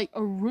like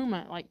a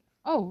rumor, like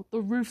oh,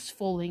 the roof's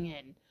falling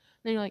in.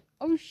 Then you're like,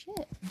 oh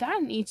shit,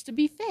 that needs to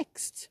be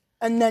fixed.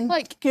 And then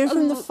Like, give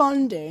them the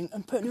funding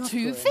and put it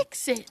to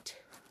fix it.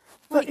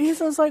 But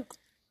Ethan's like,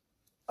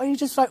 are you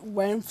just like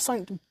waiting for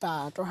something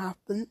bad to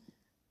happen?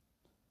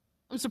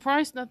 I'm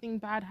surprised nothing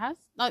bad has.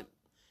 Like,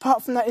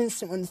 apart from that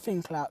instant when the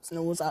thing collapsed and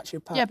it was actually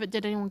a part. Yeah, but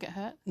did anyone get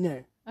hurt?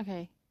 No.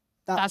 Okay.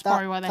 That's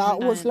probably why they haven't That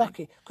done was anything.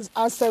 lucky, because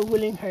as they're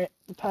willing her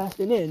the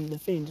person in, the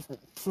thing just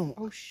went thump.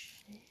 Oh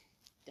shit!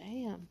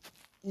 Damn.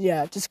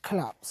 Yeah, it just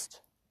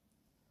collapsed.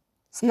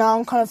 So now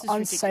I'm kind of This is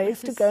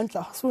unsafe to ridiculous. go into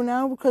the hospital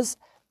now, because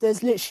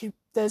there's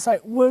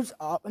like wood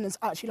up and there's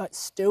actually like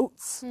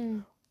stilts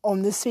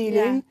on the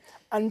ceiling,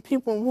 and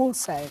people on walls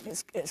saying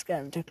it's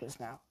getting ridiculous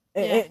now.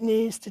 It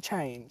needs to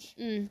change.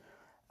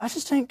 I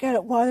just don't get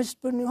it. Why are they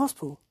just building a new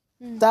hospital?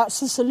 That's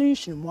the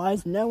solution. Why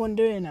is no one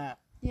doing that?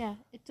 Yeah,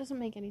 it doesn't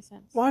make any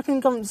sense. Why can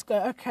government just go,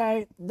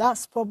 okay,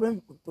 that's the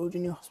problem, we're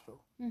building a new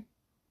hospital?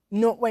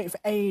 Not wait for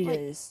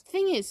ages.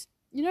 Thing is,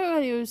 you know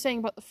earlier you were saying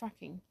about the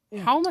fracking.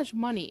 Yeah. How much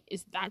money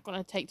is that going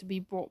to take to be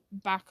brought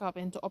back up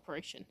into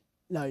operation?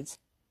 Loads.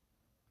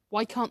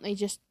 Why can't they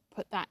just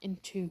put that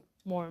into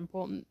more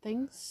important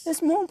things?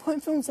 There's more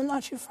important things than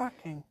actually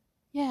fracking.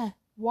 Yeah.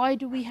 Why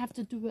do we have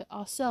to do it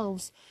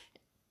ourselves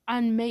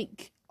and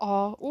make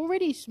our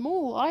already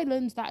small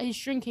islands that is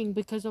shrinking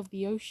because of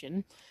the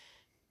ocean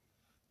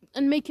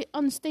and make it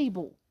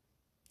unstable?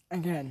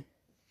 Again.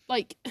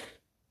 Like,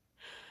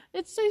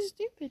 it's so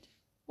stupid.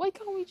 Why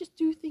can't we just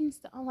do things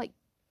that are, like,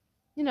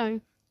 you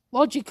know,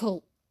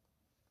 logical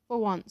for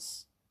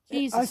once?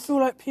 Jesus. I feel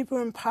like people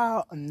in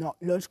power are not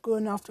logical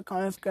enough to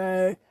kind of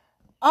go,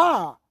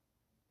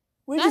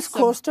 we That's just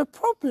caused a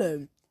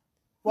problem.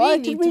 Why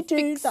did we do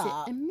fix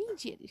that? it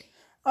immediately.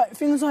 Like,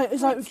 things like,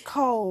 it's like with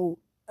coal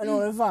and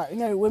all of that. You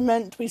know, we're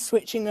meant to be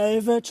switching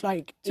over to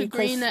like To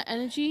greener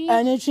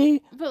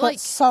energy. but like,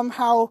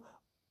 somehow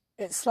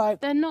it's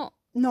like they're not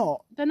and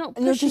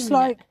pushing you're just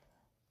like, it.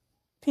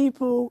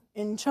 people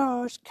in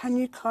charge, can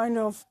you kind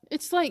of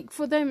It's like,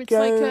 for them, it's go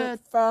like a...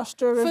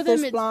 faster For with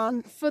them, this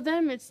plan? for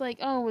them, it's like,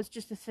 oh, it's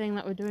just a thing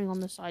that we're doing on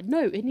the side.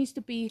 No, it needs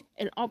to be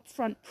an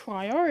upfront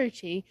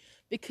priority,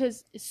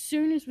 because as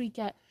soon as we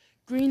get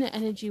greener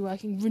energy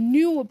working,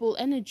 renewable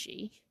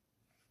energy,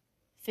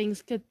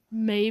 things could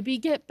maybe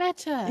get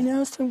better. You know, I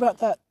was talking about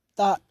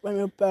that when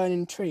we were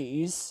burning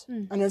trees,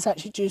 and it was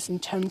actually producing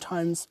 10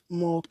 times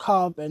more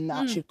carbon than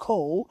actually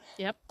coal.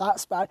 Yep.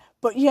 That's bad.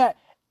 But yet,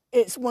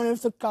 it's one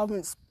of the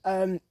government's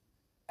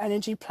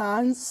energy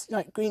plans,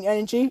 like green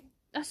energy.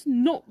 That's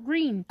not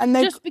green. And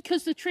they- Just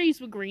because the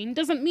trees were green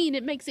doesn't mean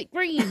it makes it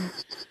green.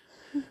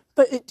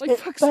 But it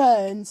fuck's-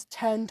 burns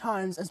 10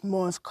 times as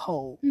more as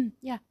coal.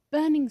 Yeah,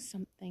 burning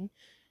something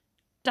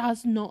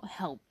does not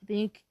help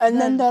And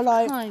then they're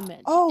like,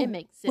 climate. oh, It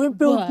makes it we'll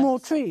build worse. more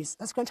trees.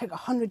 That's going to take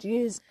 100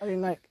 years. I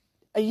mean, like,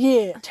 a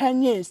year,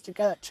 10 years to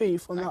get that tree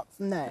from up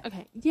from there.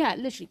 Okay, yeah,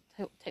 literally,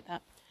 take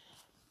that.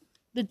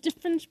 The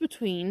difference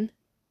between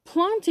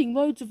planting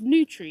loads of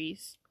new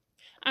trees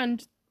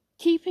and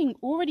keeping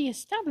already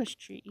established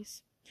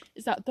trees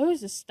is that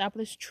those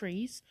established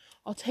trees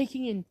are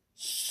taking in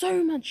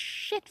so much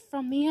shit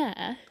from the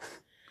air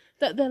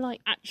that they're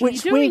like actually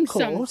Which we doing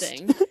caused.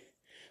 something.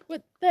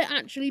 But they're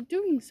actually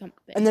doing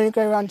something. And then you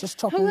go around just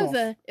chopping them off.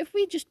 However, if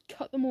we just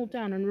cut them all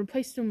down and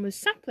replace them with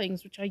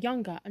saplings, which are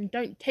younger and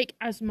don't take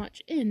as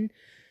much in,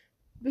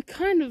 we're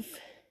kind of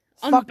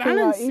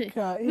unbalancing.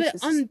 We're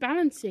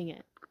unbalancing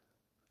it.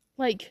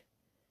 Like,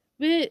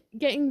 we're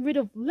getting rid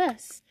of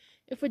less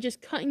if we're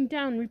just cutting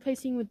down and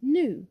replacing with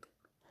new.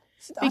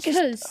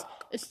 Because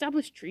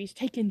established trees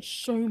take in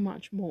so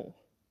much more.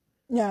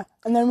 Yeah,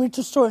 and then we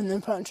destroy and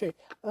then plant a tree.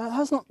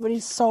 That's not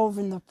really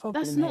solving the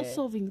problem. That's not here.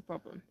 solving the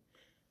problem.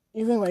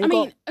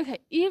 Okay,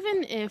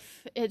 even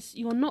if it's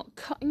you're not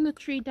cutting the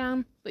tree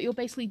down, but you're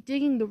basically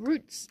digging the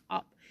roots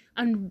up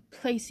and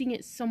placing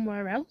it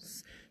somewhere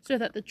else so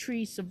that the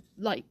tree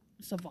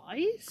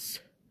survives.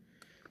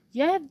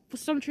 Yeah, for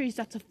some trees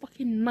that's a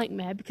fucking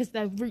nightmare because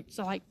their roots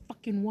are like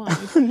fucking wide.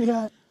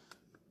 yeah.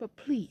 But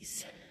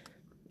please,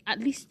 at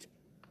least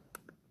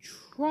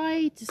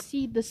try to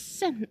see the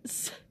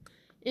sense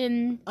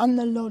in And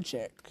the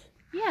logic.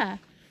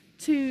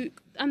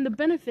 and the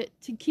benefit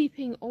to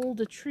keeping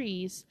older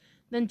trees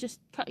than just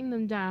cutting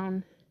them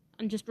down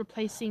and just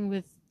replacing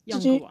with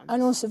younger ones.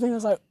 And also the thing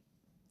was like,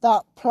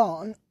 that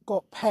plant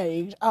got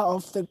paid out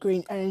of the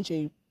green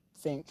energy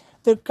thing.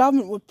 The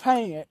government were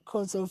paying it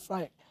because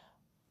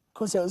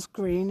it was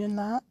green in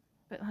that.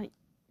 But like,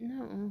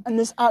 no. And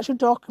there's actual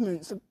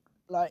documents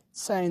like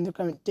saying the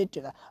government did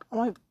do that. I'm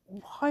like,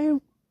 why?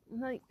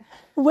 Like,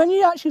 When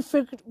you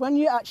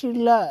actually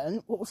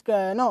learn what was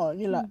going on,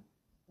 you're like,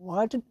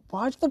 why did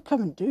the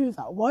government do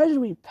that? Why did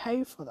we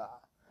pay for that?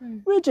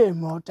 We're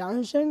doing more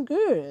damage than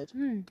good.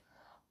 And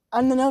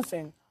another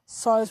thing,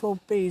 Sizewell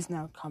B is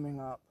now coming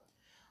up.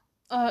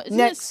 Isn't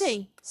it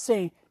C?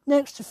 C,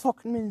 next to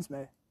fucking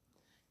Minsmo.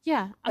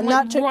 Yeah. And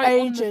like, that took right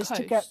on the ages to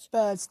coast. get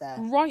birds there.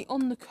 Right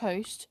on the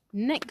coast,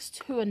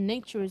 next to a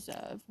nature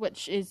reserve,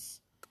 which is,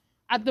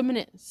 at the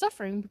minute,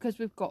 suffering because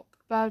we've got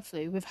bird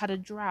flu. We've had a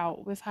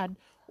drought. We've had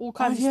all Oh,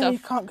 kinds of yeah, stuff. you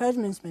can't go to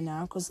Minsmere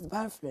now because of the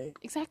bird flu.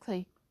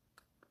 Exactly.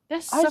 They're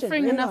I didn't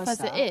suffering enough realise as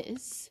that. it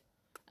is,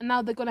 and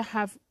now they're going to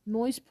have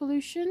noise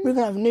pollution. We're going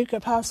to have a nuclear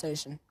power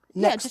station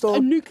Yeah, next just door. a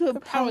nuclear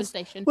power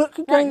station. What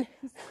could Right.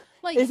 go,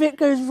 Like, if it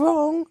goes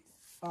wrong,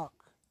 fuck.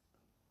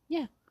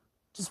 yeah.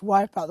 Just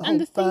wipe out the whole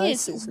And the thing bird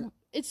is, system.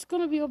 it's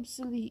going to be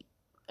obsolete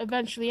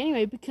eventually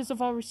anyway because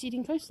of our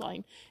receding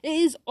coastline. It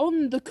is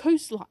on the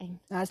coastline.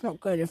 No, it's not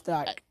good if it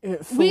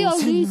falls we are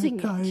in losing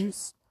the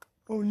coast.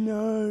 Oh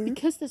no.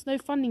 Because there's no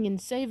funding in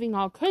saving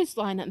our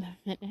coastline at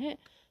the minute.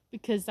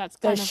 Because that's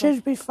There kind of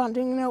should be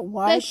funding in it.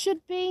 Why? There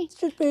should be.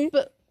 Should be.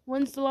 But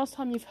when's the last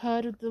time you've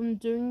heard of them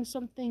doing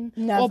something?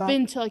 Never. Or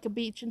been to like a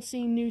beach and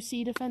seen new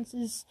sea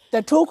defences?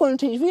 They talk on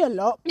TV a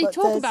lot. They but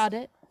talk about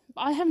it,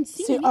 but I haven't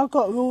seen See, it. I've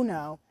got a rule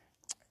now.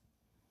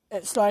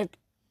 It's like,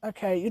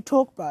 okay, you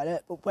talk about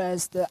it, but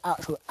where's the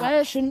actual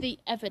Where's action? the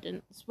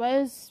evidence?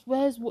 Where's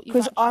what you've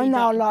Because actually I'm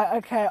now done? like,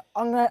 okay,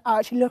 I'm going to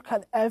actually look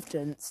at the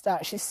evidence to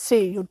actually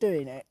see you're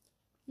doing it.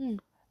 Hmm.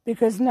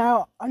 Because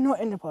now, I'm not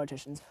into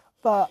politicians,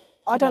 but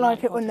I don't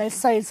like it when they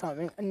say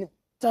something and it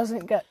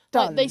doesn't get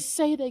done. Like, they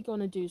say they're going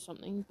to do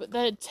something, but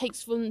then it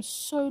takes them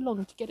so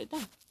long to get it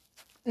done.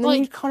 and then like,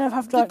 you kind of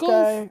have to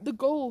go... The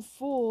goal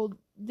for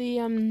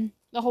the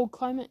whole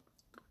climate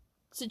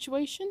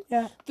situation,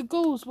 Yeah, the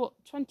goal's what,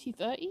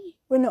 2030?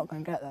 we're not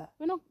going to get there.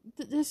 We're not.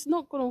 It's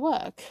not going to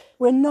work.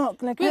 We're not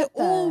going to We're get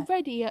there.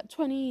 already at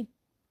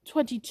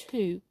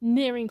 2022,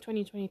 nearing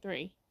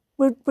 2023.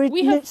 We're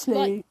We have,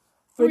 literally... like,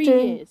 we're 3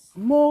 doing years.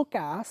 more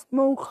gas,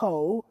 more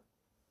coal,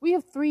 We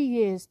have 3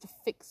 years to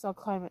fix our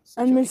climate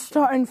situation. and we're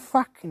starting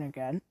fracking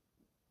again.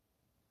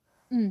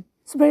 Mm.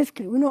 So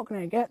basically, we're not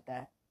going to get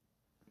there.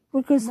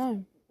 Because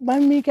No,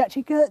 when we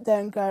actually get there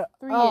and go,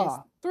 3 years.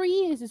 ah, 3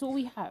 years is all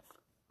we have.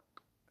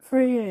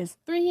 3 years.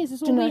 3 years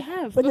is Do all you know, we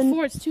have but then-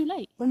 before it's too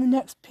late. When the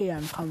next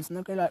PM comes and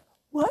they'll go like,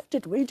 what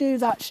did we do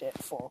that shit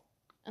for?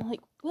 And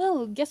like,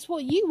 well, guess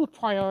what you were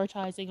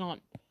prioritising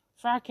on?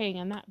 Fracking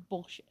and that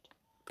bullshit.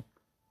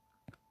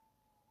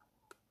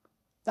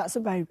 That's a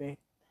baby.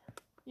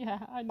 Yeah,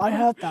 I know. I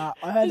heard that.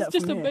 I heard It's that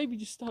just from a you. baby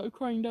just started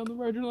crying down the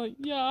road and like,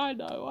 yeah, I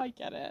know, I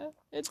get it.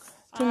 It's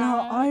Do you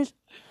know, sad.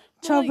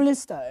 trouble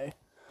is though,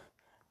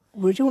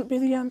 would you want to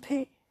be the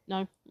MP?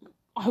 No,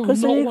 I would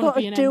Because not then you've want got to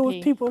be to an deal MP.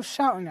 with people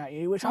shouting at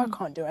you, which I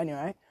can't do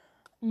anyway.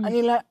 And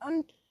you're like,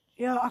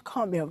 yeah, I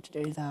can't be able to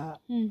do that.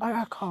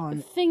 I The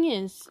can't. thing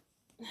is,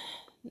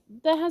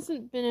 there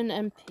hasn't been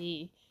an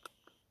MP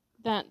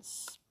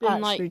that's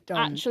been Actually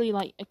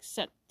done.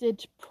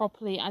 accepted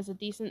properly as a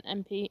decent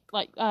MP,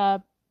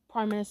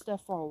 Prime Minister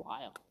for a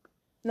while.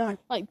 No,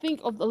 Like, think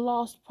of the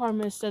last Prime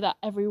Minister that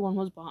everyone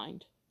was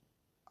behind.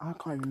 I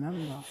can't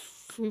remember.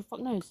 Who the fuck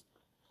knows?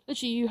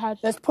 Literally, you had...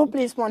 There's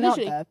probably one out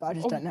Literally, there, but I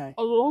just don't know.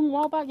 A long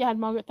while back, you had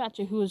Margaret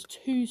Thatcher, who was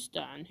too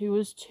stern, who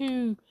was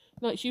too...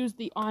 Like, she was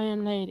the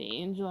Iron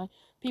Lady, and like,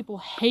 people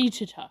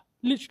hated her.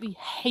 Literally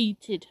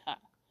hated her.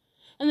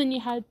 And then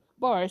you had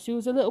Boris, who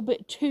was a little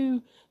bit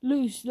too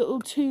loose, little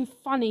too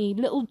funny,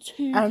 little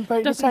too... And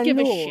broke his doesn't own give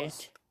a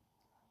laws. shit.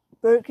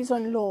 Broke his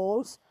own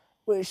laws,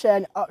 which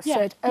then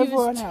upset Yeah, he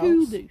everyone was else.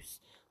 too loose.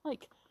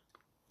 Like,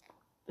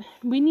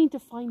 we need to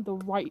find the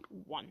right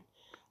one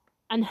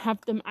and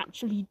have them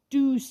actually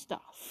do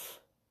stuff.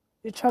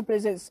 The trouble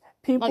is, it's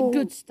people. Like,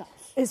 good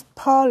stuff. It's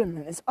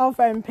Parliament. It's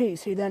other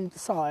MPs who then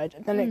decide,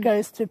 and then it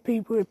goes to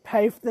people who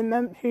pay for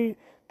the who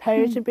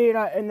pay to be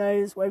like in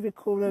those whatever you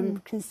call them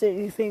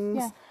constituency things.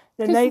 Yeah.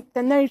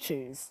 Then they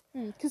choose.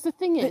 Because the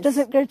thing is... It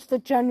doesn't go to the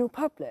general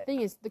public.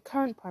 Thing is, the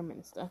current Prime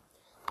Minister,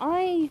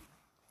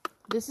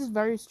 this is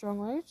very strong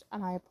words,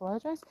 and I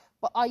apologise,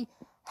 but I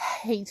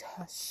hate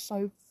her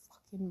so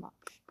fucking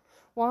much.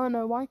 Wanna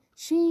know why?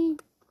 She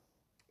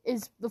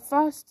is the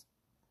first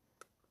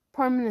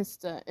Prime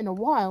Minister in a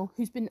while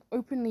who's been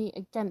openly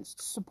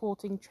against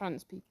supporting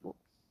trans people.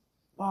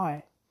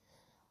 Why?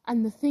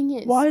 And the thing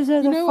is... Why is there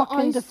you the know what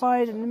fucking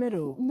divide in the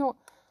middle? Not...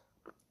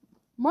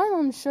 My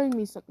mum showed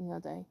me something the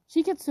other day.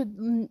 She gets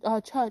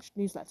a church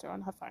newsletter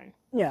on her phone.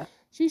 Yeah.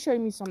 She showed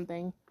me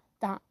something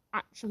that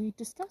actually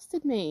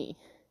disgusted me.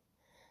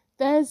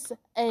 There's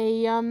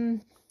a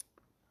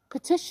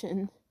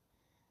petition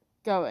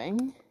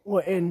going.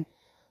 What in?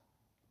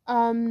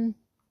 So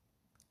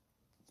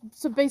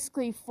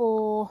basically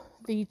for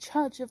the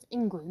Church of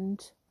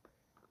England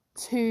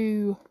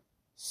to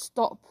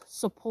stop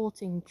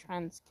supporting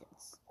trans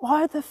kids.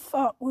 Why the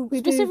fuck would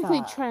we do Specifically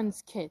that?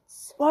 trans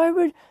kids. Why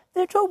would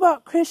they talk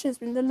about Christians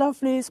being the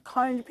loveliest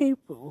kind of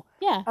people?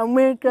 Yeah. And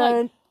we're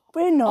going,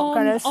 we're not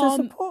going to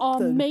support our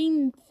them.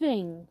 main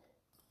thing,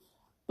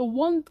 the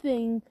one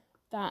thing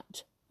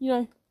that,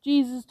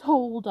 Jesus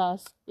told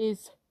us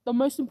is the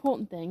most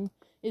important thing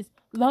is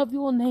love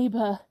your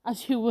neighbour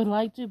as you would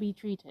like to be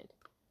treated.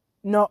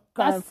 Not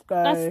going to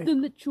go. That's the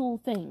literal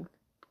thing.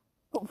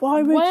 But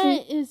why would Where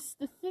you? is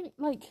the thing?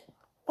 Like,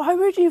 Why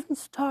would you even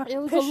start It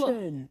a was a lot-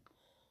 petition?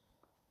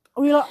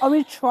 Are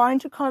we trying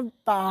to kind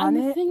of ban and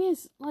the it? thing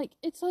is, like,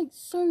 it's like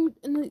so.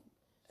 And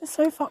It's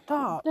so fucked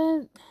up.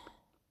 the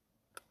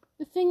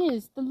thing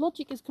is, the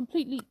logic is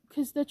completely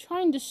because they're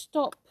trying to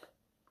stop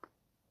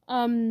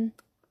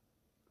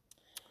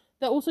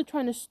they're also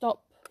trying to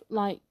stop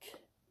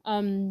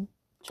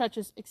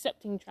churches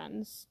accepting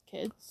trans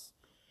kids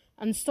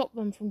and stop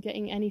them from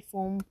getting any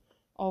form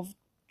of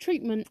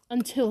treatment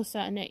until a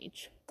certain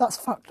age. That's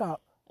fucked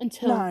up.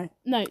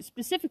 No,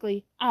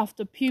 specifically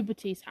after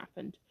puberty's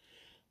happened.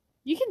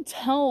 You can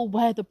tell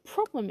where the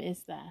problem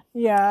is there.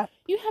 Yeah.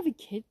 You have a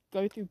kid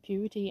go through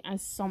puberty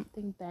as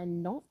something they're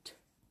not.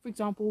 For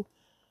example,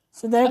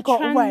 so they've got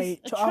to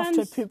wait till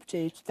after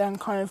puberty to then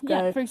kind of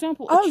go. Yeah, for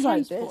example,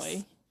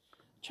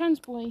 trans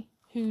boy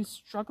who's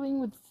struggling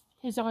with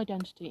his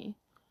identity,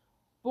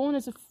 born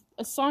as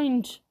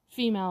assigned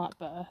female at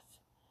birth,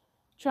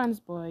 trans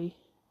boy,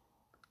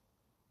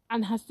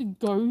 and has to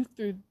go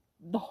through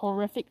the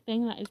horrific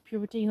thing that is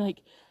puberty.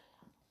 Like,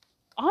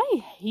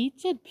 I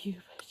hated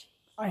puberty.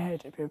 I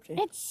hated puberty.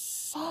 It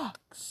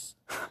sucks.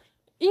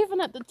 Even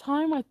at the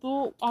time, I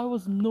thought I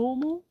was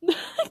normal.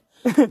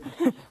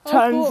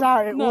 Turns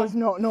out it was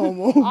not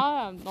normal.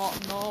 I am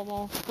not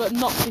normal, but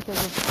not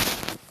because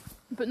of.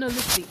 But no,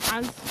 literally,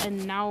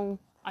 and now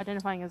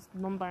identifying as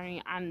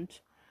non-binary and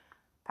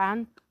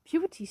pan,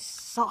 puberty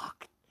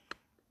sucked.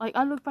 Like,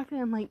 I look back at it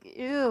and I'm like,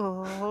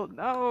 ew,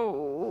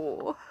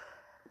 no.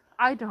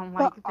 I don't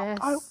like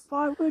this.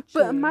 Why would you?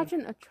 But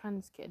imagine a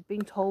trans kid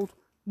being told,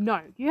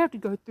 no, you have to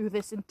go through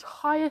this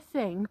entire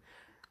thing,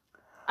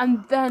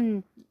 and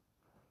then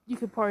you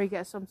could probably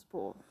get some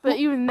support. But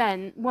even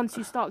then, once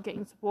you start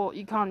getting support,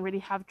 you can't really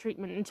have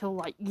treatment until,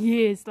 like,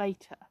 years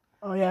later.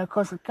 Oh, yeah,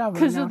 because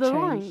of the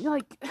line.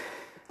 Like,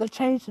 they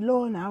changed the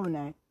law now, haven't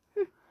they?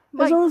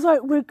 It's almost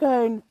like we're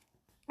going...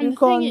 And the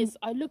thing is,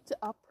 I looked it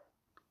up.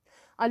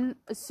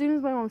 As soon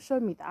as my mom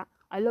showed me that,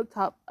 I looked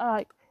up,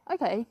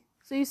 okay,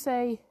 so you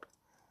say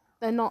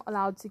they're not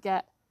allowed to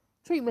get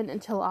treatment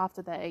until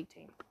after they're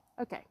 18.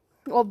 Okay.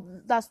 Well,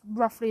 that's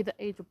roughly the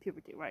age of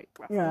puberty, right?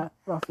 Roughly. Yeah,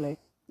 roughly.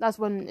 That's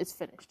when it's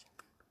finished.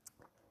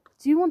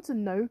 Do you want to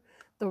know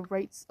the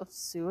rates of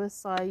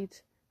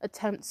suicide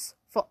attempts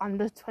for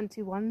under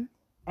 21?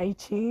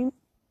 18?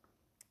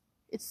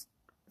 It's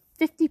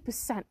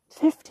 50%.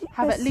 50%?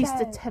 Have at least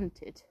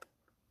attempted.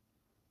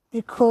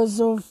 Because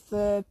of,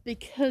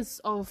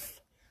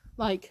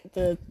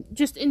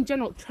 just in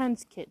general,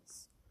 trans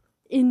kids.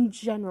 In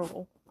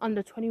general,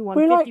 under 21,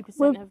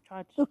 50% have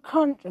tried.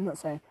 I'm not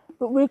saying,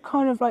 but we're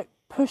kind of like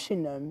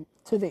pushing them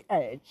to the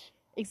edge.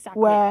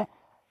 Exactly. Where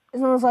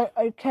it's almost like,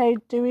 okay,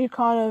 do we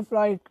kind of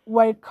like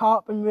wake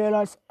up and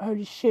realise,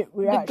 holy shit,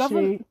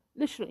 literally,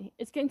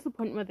 it's getting to the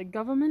point where the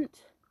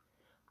government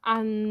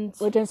and...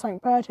 We're doing something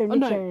bad here,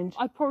 change.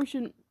 I probably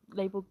shouldn't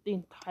label the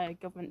entire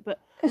government, but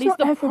at least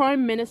the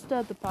Prime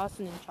Minister, the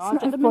person in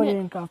charge at the minute,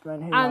 in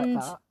government who and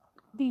like that.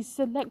 These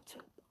select...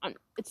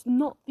 It's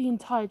not the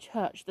entire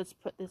church that's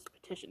put this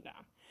petition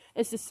down.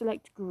 It's a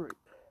select group.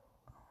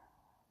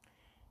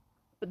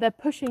 But they're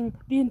pushing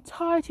the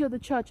entirety of the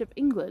Church of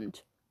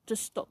England to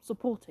stop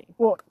supporting.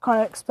 What,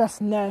 kind of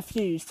expressing their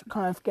views to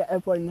kind of get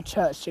everyone in the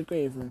church to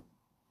agree with them?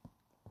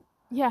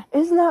 Yeah.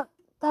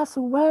 That's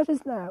a word,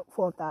 isn't there,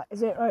 for that?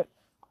 Is it like...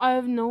 I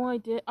have no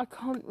idea. I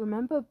can't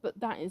remember, but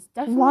that is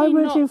definitely Why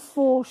would you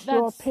force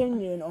your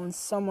opinion on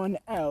someone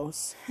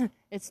else?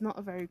 It's not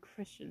a very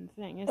Christian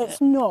thing, is it?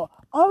 It's not.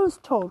 I was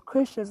told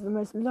Christians are the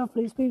most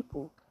loveliest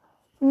people.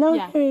 Now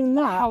hearing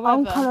that, however,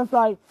 I'm kind of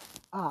like,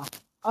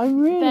 I'm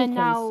really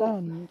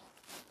concerned.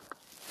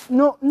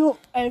 Not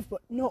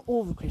everybody, not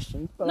all the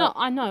Christians, but no,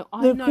 I know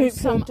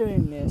some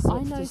doing this.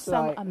 I know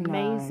some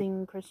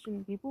amazing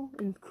Christian people,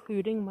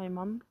 including my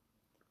mum,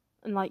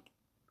 and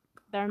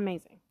they're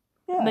amazing.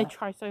 Yeah. And they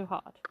try so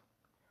hard.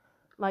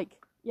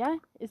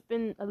 It's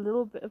been a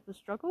little bit of a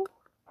struggle,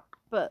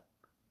 but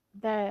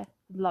they're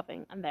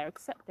loving and they're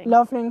accepting.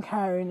 Loving,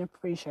 caring,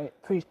 appreciation.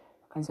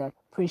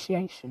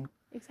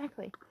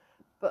 Exactly.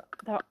 But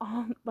there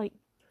are,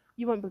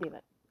 you won't believe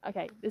it.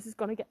 Okay, this is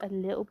gonna get a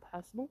little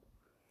personal.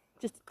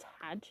 Just a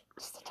tad.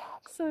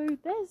 So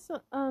there's,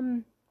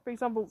 for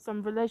example,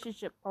 some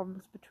relationship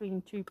problems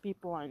between two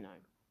people I know.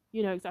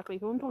 You know exactly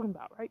who I'm talking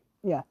about, right?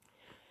 Yeah.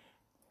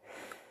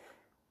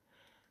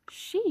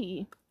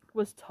 She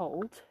was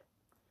told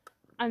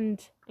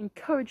and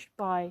encouraged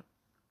by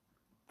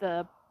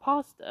the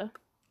pastor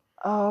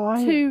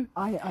I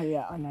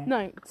know.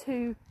 No,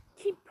 to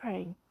keep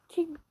praying,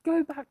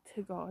 go back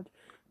to God,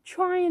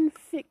 try and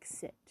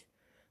fix it.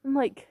 I'm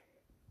like,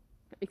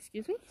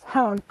 excuse me?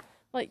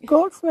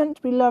 God's meant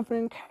to be loving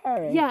and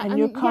caring, and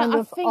you're kind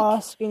of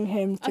asking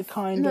him to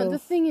No, the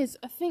thing is,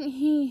 I think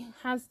he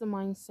has the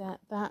mindset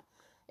that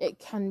it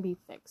can be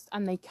fixed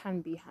and they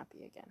can be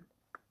happy again.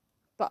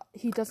 But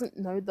he doesn't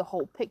know the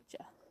whole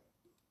picture.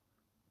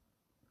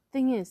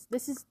 Thing is,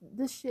 this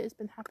shit has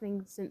been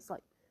happening since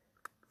for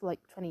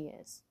 20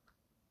 years.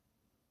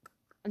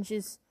 And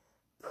she's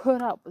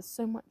put up with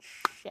so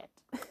much shit.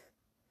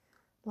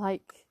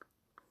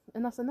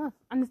 Enough's enough.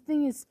 And the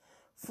thing is,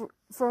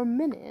 for a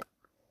minute,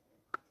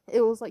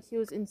 it was like he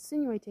was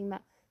insinuating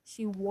that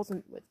she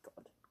wasn't with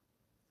God.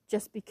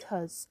 Just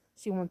because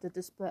she wanted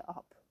to split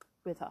up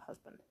with her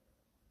husband.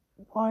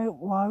 Why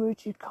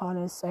would you kind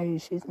of say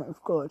she's not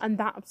with God? And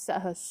that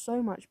upset her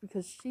so much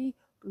because she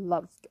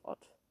loves God.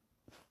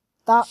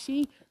 That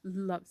She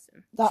loves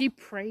him. that She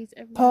prays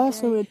every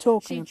person day. we're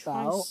talking She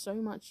about. tries so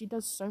much. She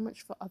does so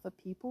much for other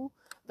people.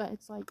 But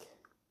it's like,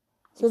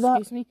 So that-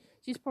 excuse me,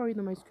 she's probably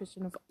the most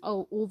Christian of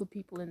all the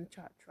people in the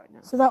church right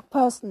now. So that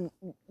person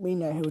we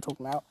know who we're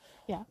talking about.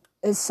 Yeah.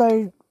 Is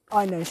so.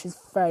 I know she's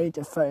very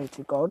devoted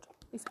to God.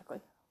 Exactly.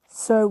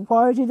 So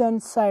why would you then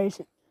say?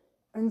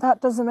 And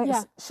that doesn't make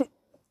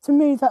to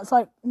me, that's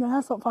like, no,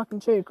 that's not fucking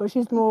true, because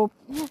she's more,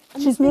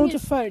 she's more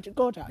devoted to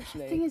God,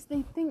 actually. The thing is,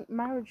 they think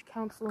marriage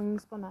counselling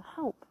is going to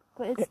help,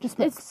 but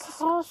it's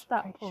past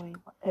that point.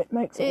 It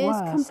makes it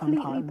worse It is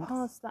completely sometimes.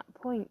 past that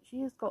point.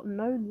 She has got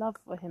no love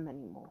for him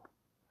anymore.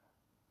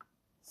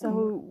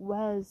 So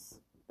where's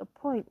the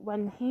point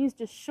when he's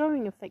just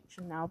showing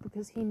affection now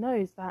because he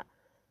knows that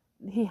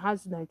he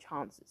has no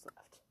chances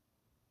left?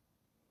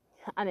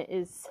 And it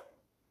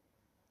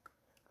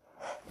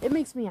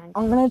makes me angry.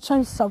 I'm going to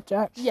change the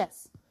subject.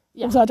 Yes.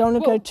 Yeah. Because I don't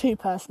want to go too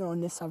personal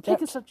on this subject.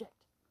 Pick a subject.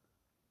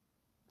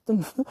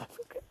 And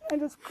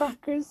it's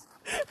crackers.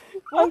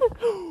 What?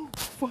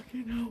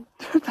 Fucking hell.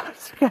 That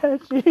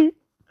scared you.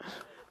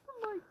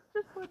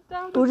 Just went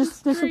down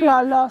This will be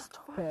our last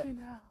topic. Fucking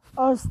hell.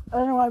 I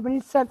don't know why, when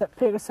you said that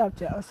pick a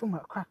subject, I was talking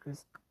about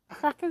crackers.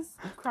 Crackers?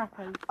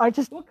 Crackers.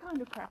 What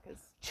kind of crackers?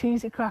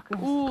 Cheesy crackers.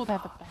 Oh, they're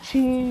the best.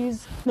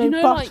 Cheese. No, You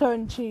know, butter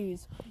and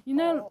cheese. You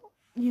know,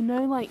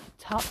 like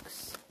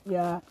Tucks.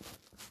 Yeah.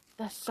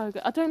 They're so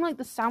good. I don't like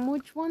the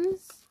sandwich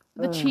ones.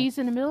 The cheese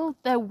in the middle.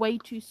 They're way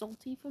too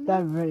salty for me.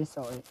 They're really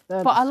salty.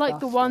 But I like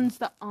the ones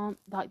that aren't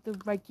like the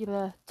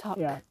regular Tuck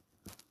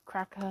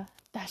cracker.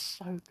 They're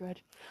so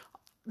good.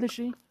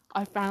 Literally,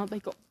 I found out they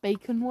got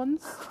bacon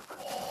ones.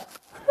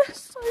 They're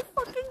so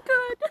fucking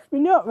good. We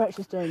know what Rex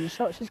is doing.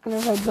 She's going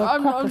to go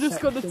I'm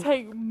just going to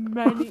take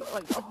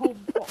like a whole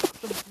box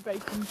of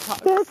bacon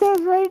Tucks.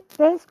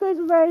 This goes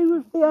away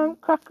with the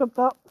cracker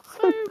box.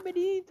 So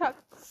many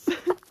Tucks.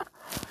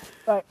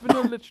 Right. But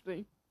no,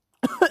 literally.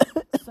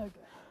 So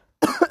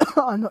good.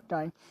 I'm not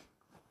dying.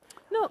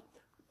 No.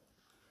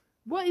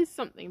 What is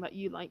something that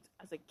you liked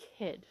as a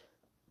kid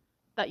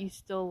that you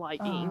still like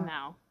eating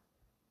now?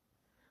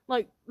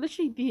 Like,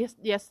 literally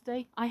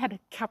yesterday, I had a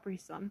Capri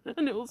Sun,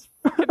 and it was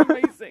fucking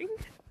amazing.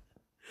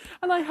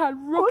 And I had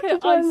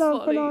rocket ice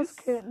lollies. When I was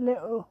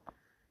little?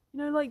 You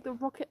know, like the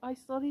rocket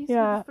ice lollies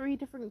Yeah. with 3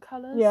 different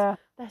colours? Yeah.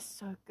 They're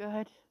so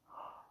good.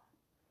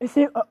 Is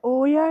it an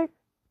Oreo?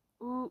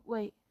 Ooh,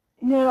 wait.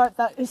 You know, like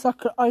that, it's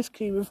like an ice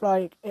cream with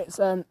like, it's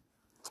an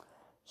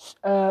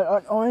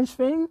orange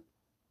thing.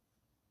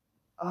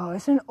 Oh,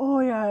 it's an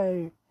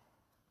Oreo.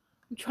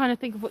 I'm trying to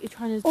think of what you're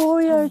trying to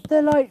Oreo,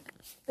 they're like,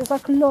 it's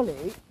like a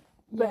lolly,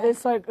 but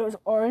it's like, it was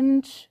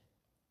orange.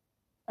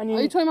 And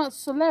Are you talking about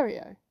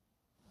Solario?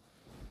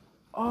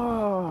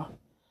 Oh.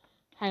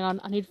 Hang on,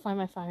 I need to find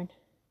my phone.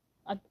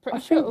 I'm pretty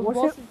sure it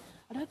wasn't.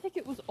 I don't think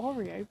it was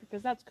Oreo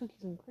because that's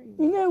cookies and cream.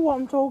 You know what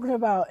I'm talking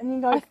about? And you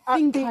like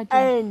at the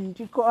end,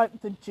 you've got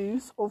like the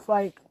juice of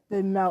like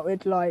the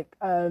melted like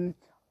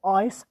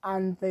ice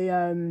and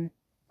the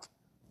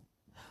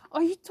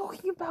Are you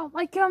talking about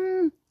like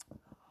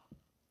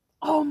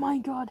Oh my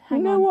god, hang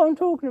on. You know what I'm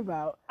talking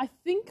about? I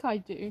think I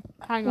do.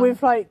 Hang on.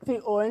 With like the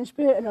orange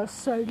bit, and it was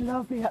so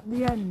lovely at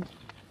the end.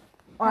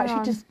 I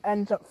actually just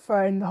ended up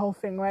throwing the whole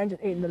thing away and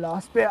just eating the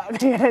last bit at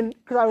the end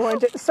because I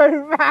wanted it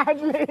so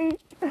badly.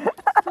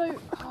 So,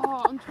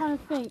 I'm trying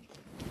to think.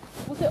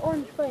 Was it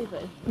orange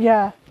flavoured?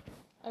 Yeah.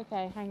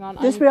 Okay, hang on.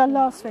 This will be our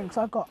last thing,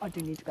 because I do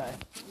need to go.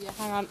 Yeah,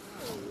 hang on.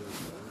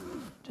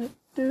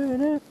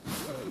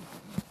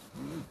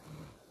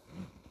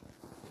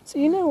 So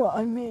you know what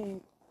I mean?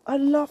 I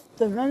love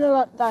them. And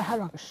they had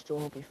like a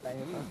strawberry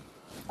flavour.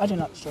 I don't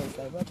like the strawberry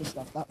flavour, I just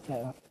love that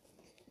flavour.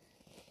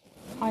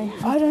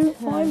 I don't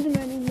find them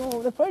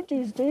anymore. The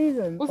produce do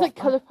them. Was it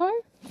Calippo?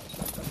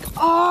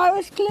 Oh, it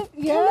was Calippo.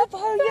 Yeah.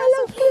 Calippo,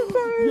 yes,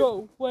 Calippo.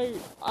 Yo, wait,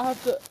 I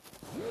have the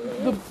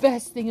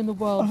best thing in the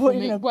world. I thought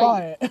you were going to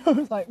buy it. I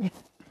was like,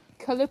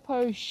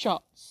 Calippo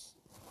shots.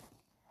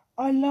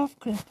 I love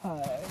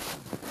Calippo.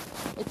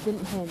 It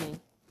didn't hear me.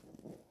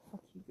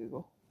 Fuck you,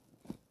 Google.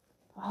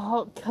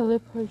 Oh,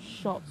 Calippo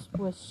shots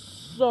were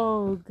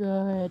so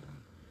good.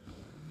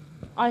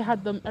 I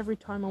had them every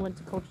time I went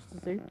to Colchester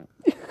Zoo.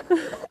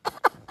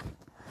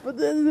 But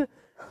then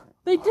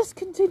they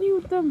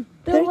discontinued them.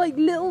 They're like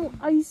little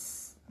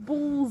ice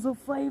balls of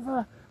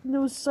flavour. And they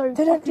were so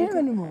They don't do them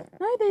anymore.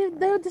 No, they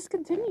were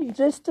discontinued.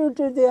 They still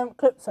do the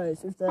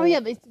Calypsos. Oh yeah,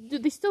 they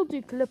still do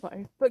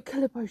Calippo. But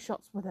Calippo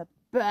shots were the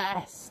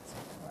best.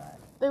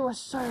 They were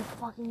so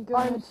fucking good.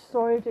 I'm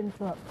sorry to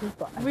interrupt you,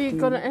 but we're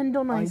gonna end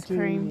on ice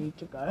cream. I need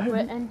to go. We're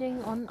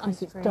ending on ice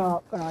cream. It's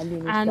dark and I need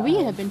to go. And we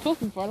have been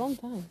talking for a long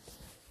time.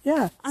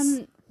 Yeah.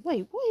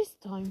 Wait, what is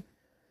the time?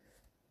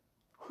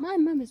 My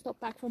mum is not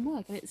back from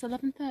work and it's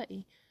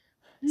 11:30.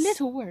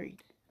 Little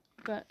worried,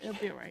 but it'll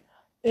be alright.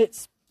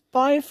 It's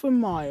bye from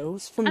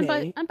Miles, from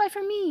me. And bye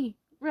from me.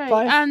 Right.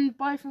 Bye and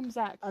bye from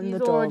Zach. and He's the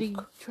dog. already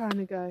trying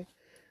to go.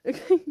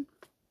 Okay.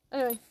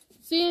 Anyway,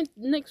 see you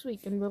next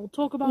week and we'll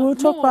talk about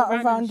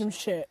random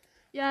shit.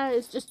 Yeah,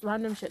 it's just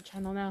random shit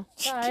channel now.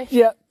 Bye.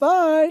 Yeah,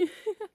 bye.